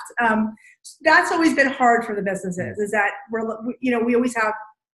left. That's always been hard for the businesses, is that we always have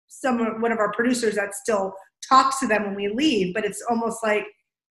one of our producers that still talks to them when we leave, but it's almost like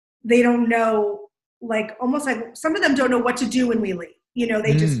they don't know, like almost like some of them don't know what to do when we leave.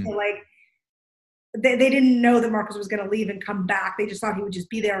 They just feel like they didn't know that Marcus was going to leave and come back. They just thought he would just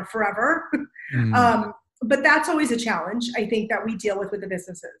be there forever. But that's always a challenge, I think, that we deal with the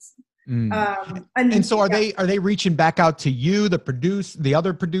businesses. And so are they reaching back out to you, the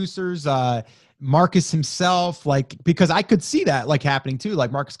other producers, Marcus himself, like, because I could see that like happening too.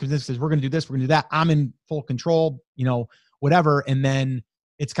 Like Marcus says, we're going to do this, we're going to do that. I'm in full control, whatever. And then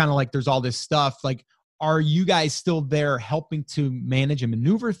it's kind of like, there's all this stuff. Like, are you guys still there helping to manage and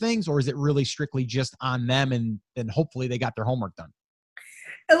maneuver things, or is it really strictly just on them and hopefully they got their homework done?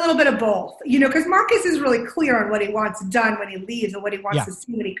 A little bit of both, because Marcus is really clear on what he wants done when he leaves and what he wants to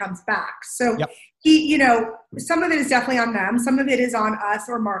see when he comes back. So he, some of it is definitely on them. Some of it is on us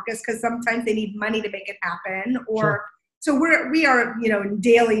or Marcus, because sometimes they need money to make it happen. Or so we are, in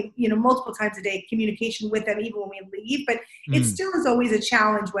daily, multiple times a day communication with them, even when we leave. But it still is always a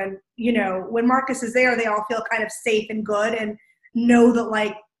challenge when, when Marcus is there, they all feel kind of safe and good and know that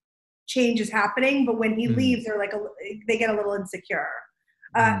like change is happening. But when he leaves, they're like, they get a little insecure.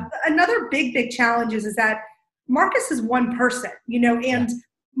 Another big challenge is that Marcus is one person, and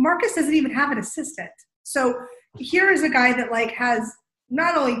Marcus doesn't even have an assistant. So here is a guy that like has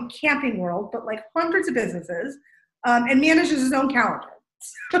not only Camping World, but like hundreds of businesses, and manages his own calendar.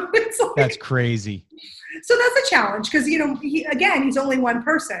 So it's like, That's crazy. So that's a challenge because, he's only one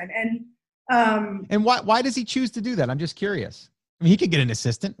person. And why does he choose to do that? I'm just curious. I mean, he could get an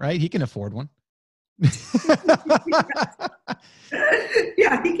assistant, right? He can afford one.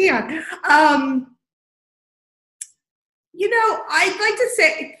 Yeah, he can. I'd like to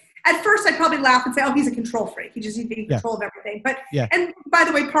say, at first I'd probably laugh and say, oh, he's a control freak. He just needs to be in control of everything. But, and by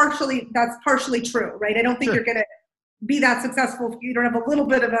the way, that's partially true, right? I don't think you're going to be that successful if you don't have a little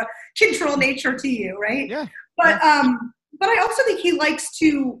bit of a control nature to you, right? Yeah. But I also think he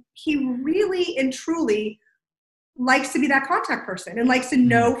really and truly likes to be that contact person and likes to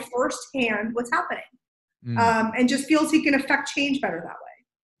know firsthand what's happening. And just feels he can affect change better that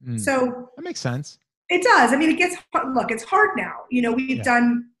way. So that makes sense. It does. I mean, it's hard now. We've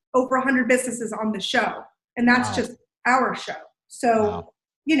done over 100 businesses on the show, and that's just our show. So,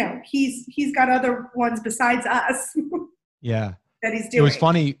 he's got other ones besides us. Yeah. That he's doing. It was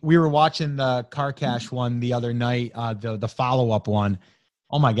funny. We were watching the Car Cash one the other night, the follow-up one.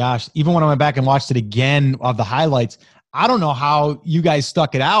 Oh my gosh. Even when I went back and watched it again of the highlights, I don't know how you guys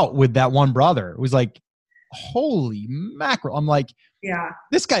stuck it out with that one brother. It was like, holy mackerel. I'm like,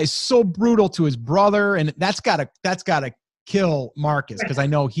 this guy is so brutal to his brother. And that's gotta kill Marcus. Cause I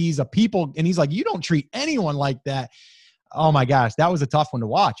know he's a people and he's like, you don't treat anyone like that. Oh my gosh. That was a tough one to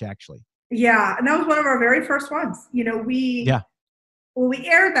watch actually. Yeah. And that was one of our very first ones. We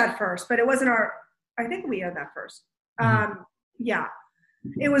aired that first, but it wasn't I think we aired that first. Yeah.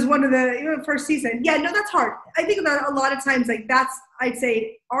 It was one of the first season. Yeah, no, that's hard. I think about a lot of times, like that's, I'd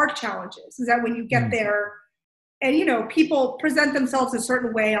say our challenges is that when you get there and, people present themselves a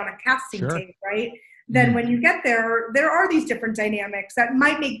certain way on a casting tape, right? Then when you get there are these different dynamics that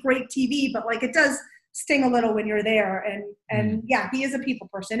might make great TV, but like it does sting a little when you're there. And he is a people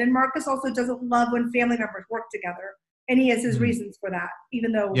person. And Marcus also doesn't love when family members work together. And he has his reasons for that,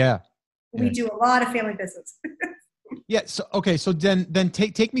 even though we do a lot of family business. Yeah. So, okay. So then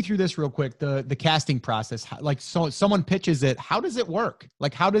take me through this real quick. The casting process, so someone pitches it. How does it work?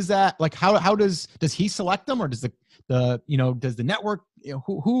 Like, how does that, like, how does he select them or does does the network,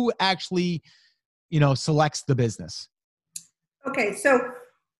 who actually, selects the business? Okay. So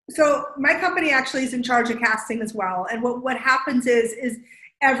my company actually is in charge of casting as well. And what happens is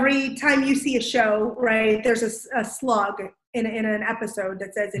every time you see a show, right, there's a slug in an episode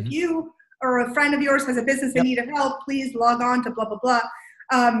that says, if you or a friend of yours has a business in need of help, please log on to blah, blah, blah.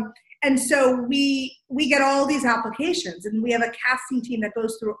 And so we get all these applications and we have a casting team that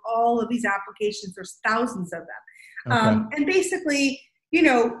goes through all of these applications. There's thousands of them. And basically,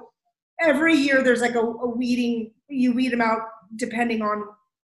 every year there's like a weeding, you weed them out depending on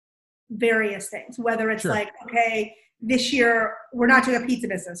various things, whether it's like, okay, this year we're not doing a pizza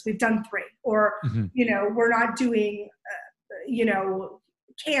business. We've done 3 or, we're not doing,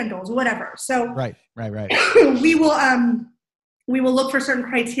 candles, whatever. So right. we will look for certain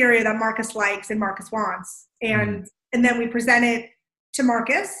criteria that Marcus likes and Marcus wants. And then we present it to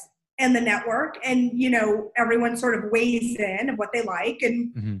Marcus and the network and, everyone sort of weighs in of what they like.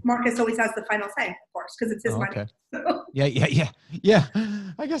 And Marcus always has the final say, of course, because it's his money. Okay. Yeah.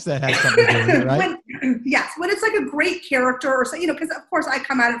 I guess that has something to do with it, right? When it's like a great character or something, because of course I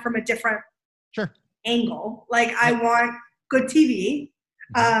come at it from a different angle. Like I want good TV.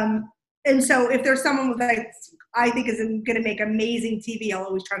 And so if there's someone that I think is going to make amazing TV, I'll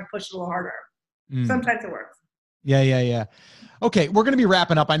always try to push it a little harder. Sometimes it works. Yeah. Okay. We're going to be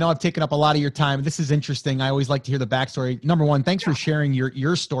wrapping up. I know I've taken up a lot of your time. This is interesting. I always like to hear the backstory. Number one, thanks for sharing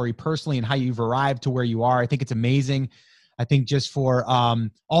your story personally and how you've arrived to where you are. I think it's amazing. I think just for,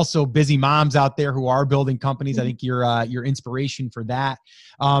 also busy moms out there who are building companies, I think you're inspiration for that.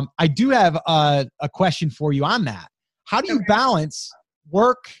 I do have a question for you on that. How do you balance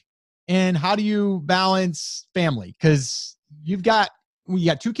work and how do you balance family? Because you got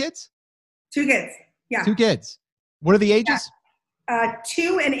 2 kids? 2 kids. Yeah. 2 kids. What are the ages?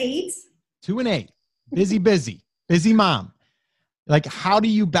 2 and 8. 2 and 8. Busy mom. Like, how do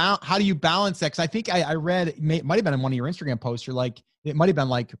you balance that? Cause I think I read, it might've been in one of your Instagram posts, or like, it might've been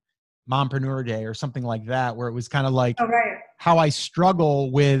like Mompreneur Day or something like that, where it was kind of like how I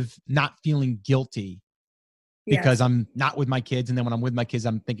struggle with not feeling guilty because I'm not with my kids. And then when I'm with my kids,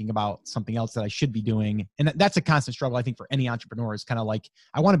 I'm thinking about something else that I should be doing. And that's a constant struggle, I think, for any entrepreneur. Is kind of like,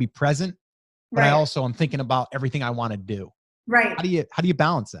 I want to be present, but I also am thinking about everything I want to do. Right. How do you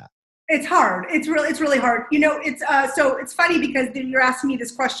balance that? It's hard. It's really hard. So it's funny because you're asking me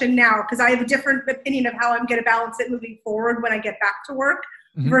this question now because I have a different opinion of how I'm going to balance it moving forward when I get back to work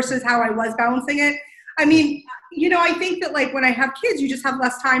versus how I was balancing it. I mean, I think that like when I have kids, you just have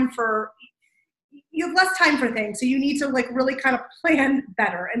less time for things. So you need to like really kind of plan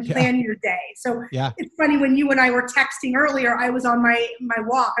better and plan your day. So it's funny when you and I were texting earlier, I was on my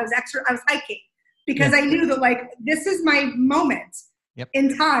walk. I was hiking because I knew that like, this is my moment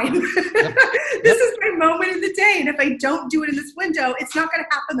in time. This is my moment in the day. And if I don't do it in this window, it's not going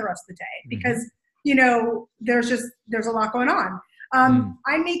to happen the rest of the day because, there's a lot going on.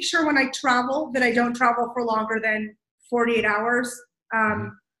 I make sure when I travel that I don't travel for longer than 48 hours.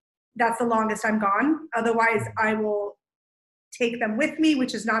 That's the longest I'm gone. Otherwise, I will take them with me,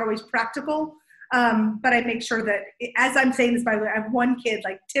 which is not always practical. But I make sure that, as I'm saying this, by the way, I have one kid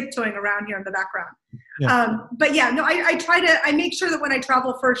like tiptoeing around here in the background. I make sure that when I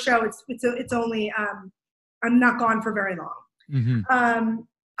travel for a show, it's only, I'm not gone for very long.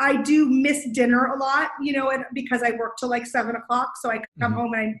 I do miss dinner a lot, because I work till like 7 o'clock. So I come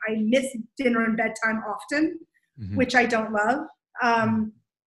home and I miss dinner and bedtime often, which I don't love.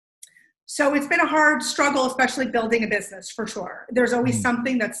 So it's been a hard struggle, especially building a business for sure. There's always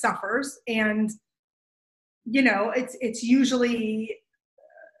something that suffers, and it's usually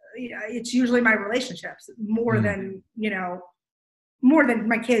my relationships more than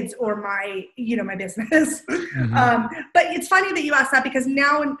my kids or my my business. But it's funny that you asked that because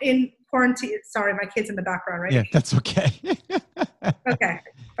now in quarantine. Sorry, my kid's in the background, right? Yeah, that's okay. Okay.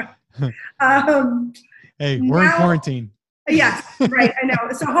 Hey, we're in quarantine. Yes, right. I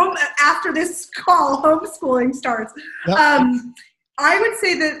know. So after this call, homeschooling starts. Yep. I would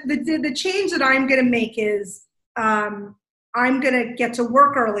say that the change that I'm going to make is I'm going to get to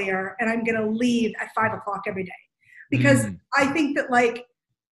work earlier and I'm going to leave at 5 o'clock every day because I think that like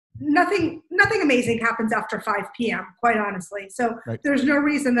nothing amazing happens after 5 p.m. quite honestly. So there's no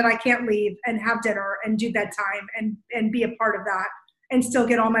reason that I can't leave and have dinner and do bedtime and be a part of that and still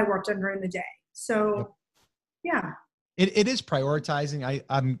get all my work done during the day. So yeah. It is prioritizing.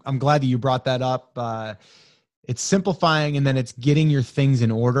 I'm glad that you brought that up. It's simplifying and then it's getting your things in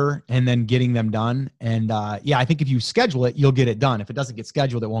order and then getting them done. And I think if you schedule it, you'll get it done. If it doesn't get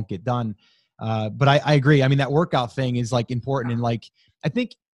scheduled, it won't get done. But I agree. I mean, that workout thing is like important. And like, I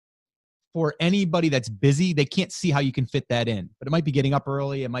think for anybody that's busy, they can't see how you can fit that in, but it might be getting up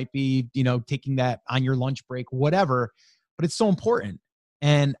early. It might be, taking that on your lunch break, whatever, but it's so important.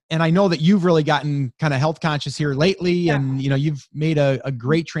 And I know that you've really gotten kind of health conscious here lately, and you've made a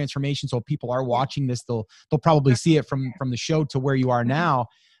great transformation. So if people are watching this, they'll probably see it from the show to where you are now.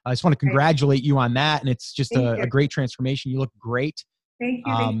 I just want to congratulate you on that, and it's just a great transformation. You look great. Thank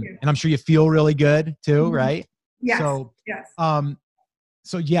you. Thank you. And I'm sure you feel really good too, right? Yes. So yes.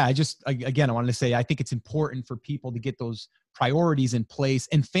 So yeah, I wanted to say I think it's important for people to get those priorities in place,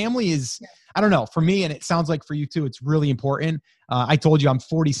 and family is, I don't know, for me, and it sounds like for you too, it's really important. I told you I'm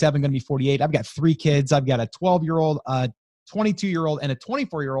 47, going to be 48. I've got 3 kids. I've got a 12-year-old, a 22-year-old, and a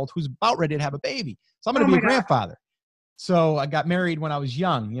 24-year-old who's about ready to have a baby. So I'm going to be a grandfather. So I got married when I was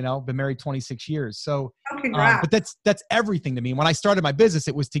young, been married 26 years. So, but that's everything to me. When I started my business,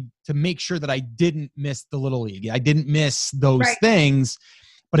 it was to make sure that I didn't miss the little league. I didn't miss those things,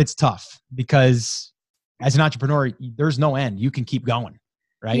 but it's tough because as an entrepreneur, there's no end. You can keep going,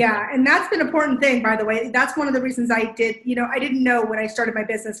 right? Yeah. And that's been an important thing, by the way. That's one of the reasons I did, I didn't know when I started my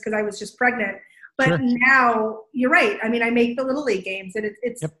business because I was just pregnant. But now you're right. I mean, I make the little league games and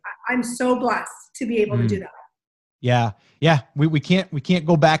I'm so blessed to be able to do that. Yeah. Yeah. We can't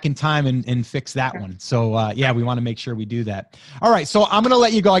go back in time and fix that one. So we want to make sure we do that. All right. So I'm going to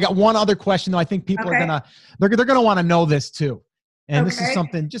let you go. I got one other question though. I think people are they're going to want to know this too. And this is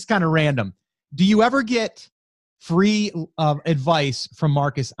something just kind of random. Do you ever get free advice from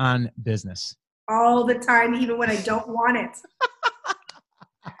Marcus on business? All the time, even when I don't want it.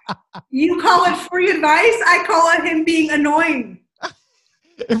 You call it free advice. I call it him being annoying.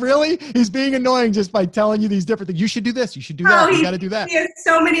 Really? He's being annoying just by telling you these different things. You should do this. You should do that. You got to do that. He has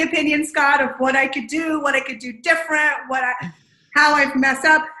so many opinions, Scott, of what I could do, what I could do different, how I've messed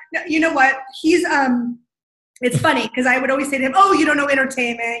up. You know what? He's it's funny because I would always say to him, "Oh, you don't know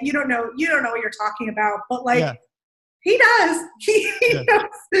entertainment. You don't know what you're talking about." But like, he does. He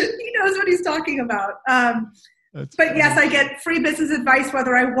knows what he's talking about. But yes, I get free business advice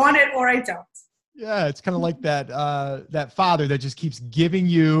whether I want it or I don't. Yeah, it's kind of like that father that just keeps giving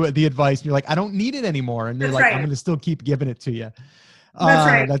you the advice, and you're like, "I don't need it anymore," and you're like, "I'm going to still keep giving it to you."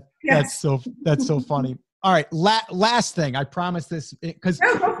 That's right. That's so funny. All right, last thing. I promise this because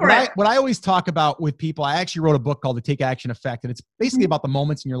what I always talk about with people, I actually wrote a book called The Take Action Effect, and it's basically about the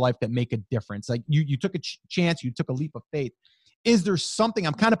moments in your life that make a difference. Like you took a chance, you took a leap of faith. Is there something,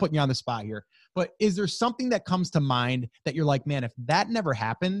 I'm kind of putting you on the spot here, but is there something that comes to mind that you're like, man, if that never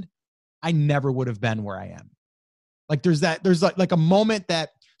happened, I never would have been where I am. Like there's like a moment that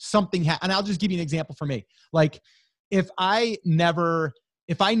something and I'll just give you an example for me. Like if I never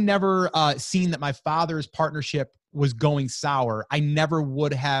seen that my father's partnership was going sour, I never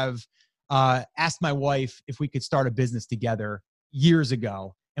would have asked my wife if we could start a business together years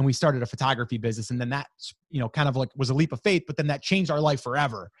ago. And we started a photography business. And then that, kind of like was a leap of faith, but then that changed our life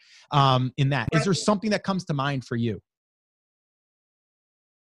forever. In that, is there something that comes to mind for you?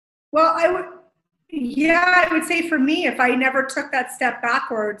 Well, I would say for me, if I never took that step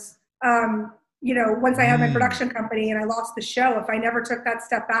backwards, once I had my production company and I lost the show, if I never took that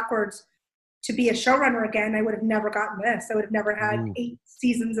step backwards to be a showrunner again, I would have never gotten this. I would have never had 8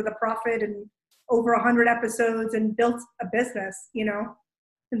 seasons of The Prophet and over 100 episodes and built a business,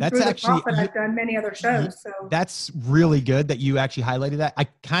 And that's through actually, The Prophet, I've done many other shows. So that's really good that you actually highlighted that.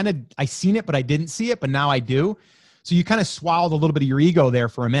 I seen it, but I didn't see it, but now I do. So you kind of swallowed a little bit of your ego there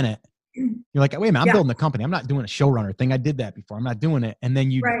for a minute. You're like, wait a minute, I'm building a company. I'm not doing a showrunner thing. I did that before. I'm not doing it. And then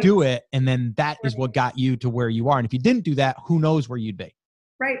you do it. And then that is what got you to where you are. And if you didn't do that, who knows where you'd be.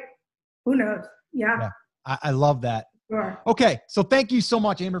 Right. Who knows? Yeah. I love that. Sure. Okay. So thank you so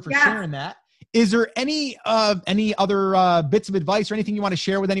much, Amber, for sharing that. Is there any other bits of advice or anything you want to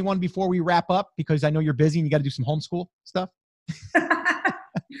share with anyone before we wrap up? Because I know you're busy and you got to do some homeschool stuff.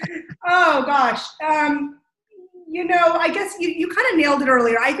 Oh gosh. I guess you kind of nailed it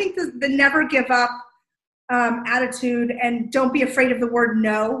earlier. I think the never give up attitude and don't be afraid of the word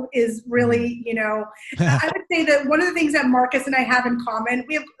no is really, I would say that one of the things that Marcus and I have in common,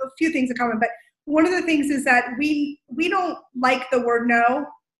 we have a few things in common, but one of the things is that we don't like the word no.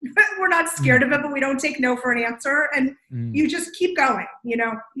 We're not scared of it, but we don't take no for an answer. And you just keep going, you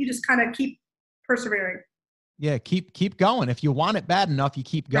just kind of keep persevering. Yeah. Keep going. If you want it bad enough, you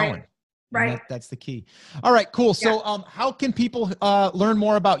keep going. Right. That's the key. All right, cool. So how can people learn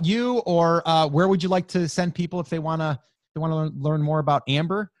more about you, or where would you like to send people if they want to learn more about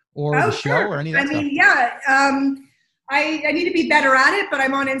Amber or the show or any of that stuff? I need to be better at it, but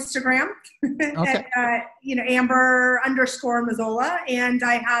I'm on Instagram at Amber_Mazzola. And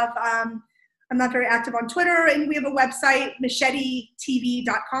I have, I'm not very active on Twitter, and we have a website,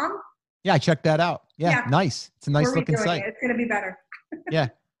 machetitv.com. Yeah, I checked that out. Yeah. Nice. It's a nice looking site. It's going to be better. Yeah.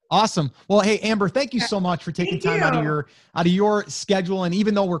 Awesome. Well, hey, Amber, thank you so much for taking time out of your schedule. And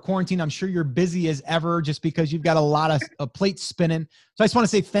even though we're quarantined, I'm sure you're busy as ever just because you've got a lot of plates spinning. So I just want to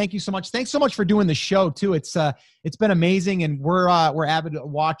say thank you so much. Thanks so much for doing the show too. It's been amazing, and we're avid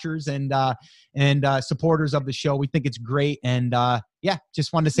watchers and supporters of the show. We think it's great. And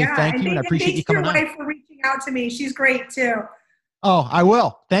just wanted to say thank you, and I appreciate you coming on. Thank you for reaching out to me. She's great too. Oh, I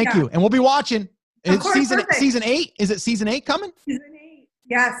will. Thank you. And we'll be watching. It's season 8. Is it season 8 coming? Season 8.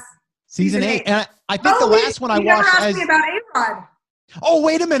 Yes. Season 8. And I think the last one I watched. You never asked me about A-Rod. Oh,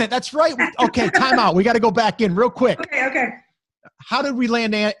 wait a minute. That's right. Okay, time out. We got to go back in real quick. Okay. How did we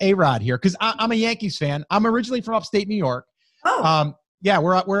land A-Rod here? Because I'm a Yankees fan. I'm originally from upstate New York. Oh.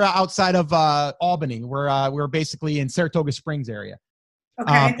 We're outside of Albany. We're basically in Saratoga Springs area.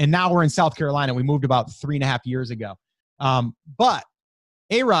 Okay. And now we're in South Carolina. We moved about 3.5 years ago. But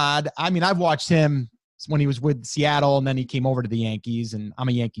A-Rod, I've watched him when he was with Seattle, and then he came over to the Yankees, and I'm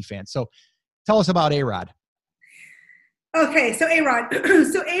a Yankee fan. So tell us about A-Rod. Okay. So A-Rod.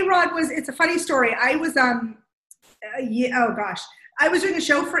 It's a funny story. I was, I was doing a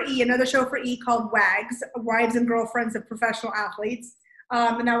show for another show for E called WAGs, Wives and Girlfriends of Professional Athletes.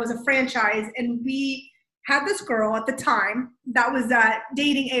 And that was a franchise. And we had this girl at the time that was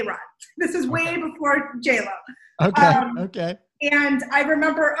dating A-Rod. This is way before J-Lo. Okay. And I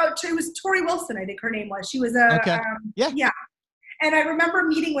remember, it was Tori Wilson, I think her name was. She was yeah. And I remember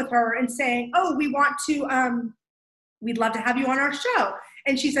meeting with her and saying, we'd love to have you on our show.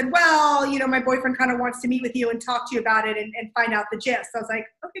 And she said, well, my boyfriend kind of wants to meet with you and talk to you about it and find out the gist. I was like,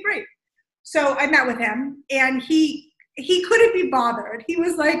 okay, great. So I met with him, and he couldn't be bothered. He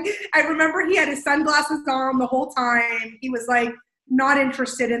was like, I remember he had his sunglasses on the whole time. He was like, not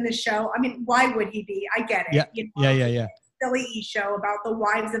interested in the show. Why would he be? I get it. Yeah. Silly E! Show about the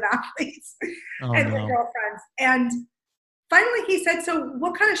wives of athletes and their girlfriends. And finally he said, so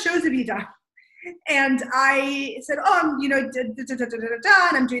what kind of shows have you done? And I said,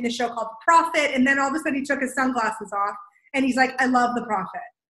 and I'm doing this show called The Prophet. And then all of a sudden he took his sunglasses off and he's like, I love The Prophet.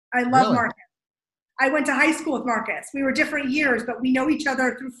 I love Marcus. I went to high school with Marcus. We were different years, but we know each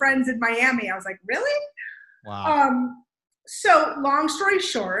other through friends in Miami. I was like, really? Wow. So long story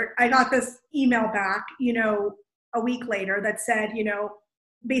short, I got this email back, a week later that said,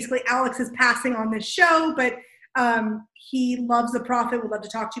 basically Alex is passing on this show, but he loves The Prophet, would love to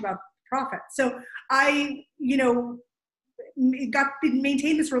talk to you about The Prophet. So I,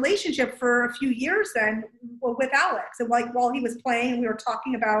 maintained this relationship for a few years then with Alex. And like while he was playing, we were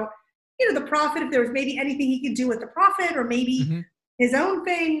talking about, the Prophet, if there was maybe anything he could do with the Prophet or maybe his own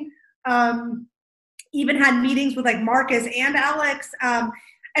thing. Even had meetings with like Marcus and Alex.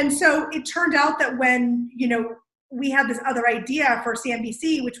 And so it turned out that when, we had this other idea for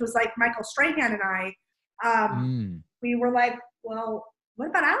CNBC, which was like Michael Strahan and I, we were like, well, what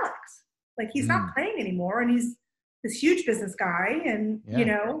about Alex? Like he's not playing anymore and he's this huge business guy and,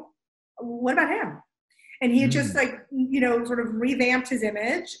 what about him? And he had just like, sort of revamped his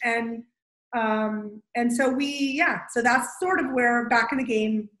image and so so that's sort of where Back in the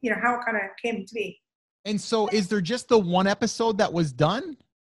Game, how it kind of came to be. And so is there just the one episode that was done?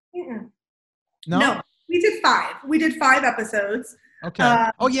 No, we did 5. We did 5 episodes. Okay.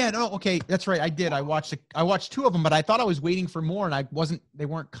 Okay. That's right. I did. I watched 2 of them, but I thought I was waiting for more and they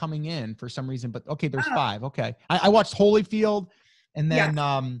weren't coming in for some reason, but okay, there's 5. Okay. I watched Holyfield and then,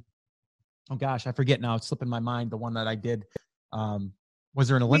 oh gosh, I forget now. It's slipping my mind. The one that I did, was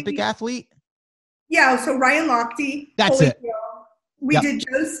there an Olympic athlete? Yeah. So Ryan Lochte. That's Holyfield. It. We did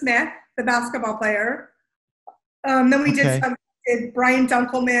Joe Smith, the basketball player. Then we did Brian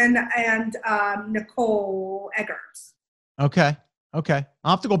Dunkelman and Nicole Eggers. Okay.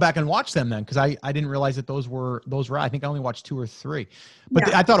 I'll have to go back and watch them then because I didn't realize that those were. I think I only watched 2 or 3,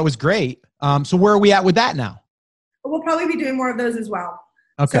 but I thought it was great. So where are we at with that now? We'll probably be doing more of those as well.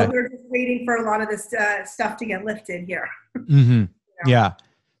 Okay. So we're just waiting for a lot of this stuff to get lifted here. Yeah.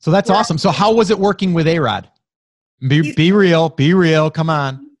 So that's awesome. So how was it working with A-Rod? Be real. Come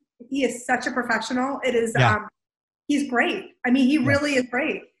on. He is such a professional. It is, he's great. I mean, he really is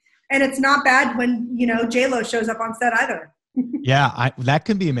great. And it's not bad when, J-Lo shows up on set either. That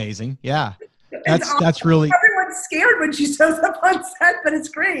can be amazing. Yeah. That's really. Everyone's scared when she shows up on set, but it's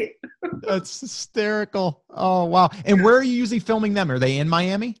great. That's hysterical. Oh, wow. And where are you usually filming them? Are they in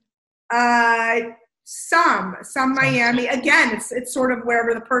Miami? Some Miami. Again, it's sort of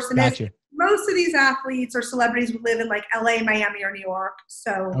wherever the person is. Most of these athletes or celebrities would live in like LA, Miami, or New York.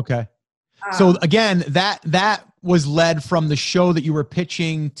 So okay. So again, that was led from the show that you were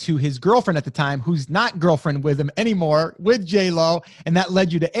pitching to his girlfriend at the time, who's not girlfriend with him anymore, with J-Lo, and that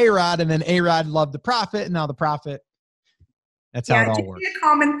led you to A-Rod, and then A-Rod loved the Prophet, and now the Prophet. That's how it all works. A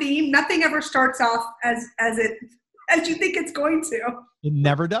common theme. Nothing ever starts off as you think it's going to. It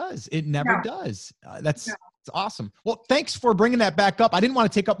never does. Does. It's awesome. Well, thanks for bringing that back up. I didn't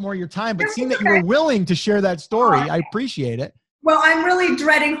want to take up more of your time, but seeing that you were willing to share that story, I appreciate it. Well, I'm really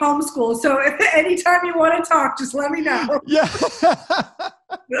dreading homeschool, so if anytime you want to talk, just let me know. Yeah.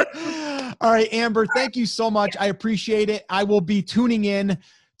 All right, Amber, thank you so much. I appreciate it. I will be tuning in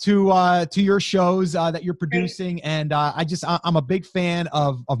to your shows that you're producing, and I'm a big fan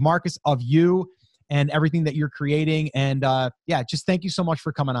of Marcus, of you, and everything that you're creating. And just thank you so much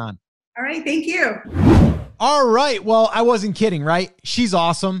for coming on. All right, thank you. All right. Well, I wasn't kidding, right? She's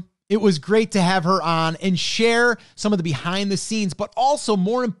awesome. It was great to have her on and share some of the behind the scenes, but also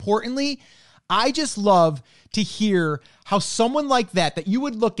more importantly, I just love to hear how someone like that you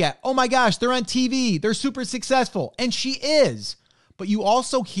would look at, oh my gosh, they're on TV, they're super successful, and she is. But you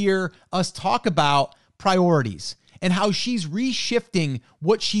also hear us talk about priorities and how she's reshifting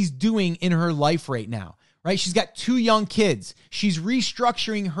what she's doing in her life right now. Right? She's got 2 young kids. She's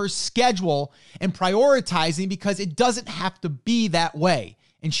restructuring her schedule and prioritizing because it doesn't have to be that way.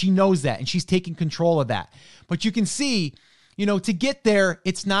 And she knows that, and she's taking control of that. But you can see, to get there,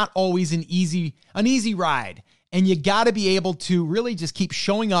 it's not always an easy ride. And you got to be able to really just keep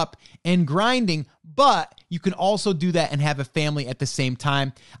showing up and grinding, but you can also do that and have a family at the same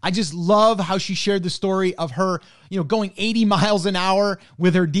time. I just love how she shared the story of her, going 80 miles an hour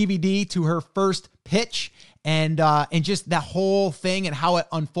with her DVD to her first pitch, and just that whole thing and how it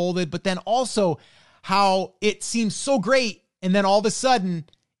unfolded, but then also how it seemed so great, and then all of a sudden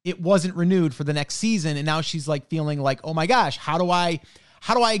it wasn't renewed for the next season, and now she's like feeling like, oh my gosh, how do I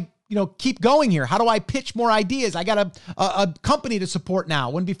keep going here? How do I pitch more ideas? I got a company to support now,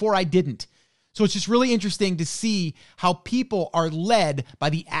 when before I didn't. So it's just really interesting to see how people are led by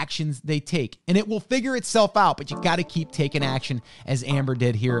the actions they take. And it will figure itself out, but you got to keep taking action, as Amber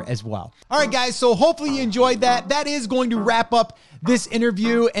did here as well. All right, guys, so hopefully you enjoyed that. That is going to wrap up this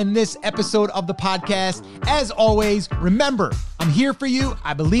interview and this episode of the podcast. As always, remember, I'm here for you,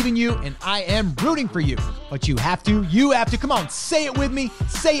 I believe in you, and I am rooting for you. But you have to, come on, say it with me,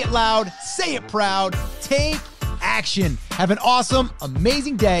 say it loud, say it proud, take action. Have an awesome,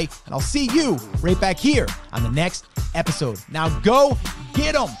 amazing day, and I'll see you right back here on the next episode. Now go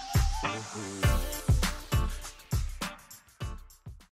get 'em.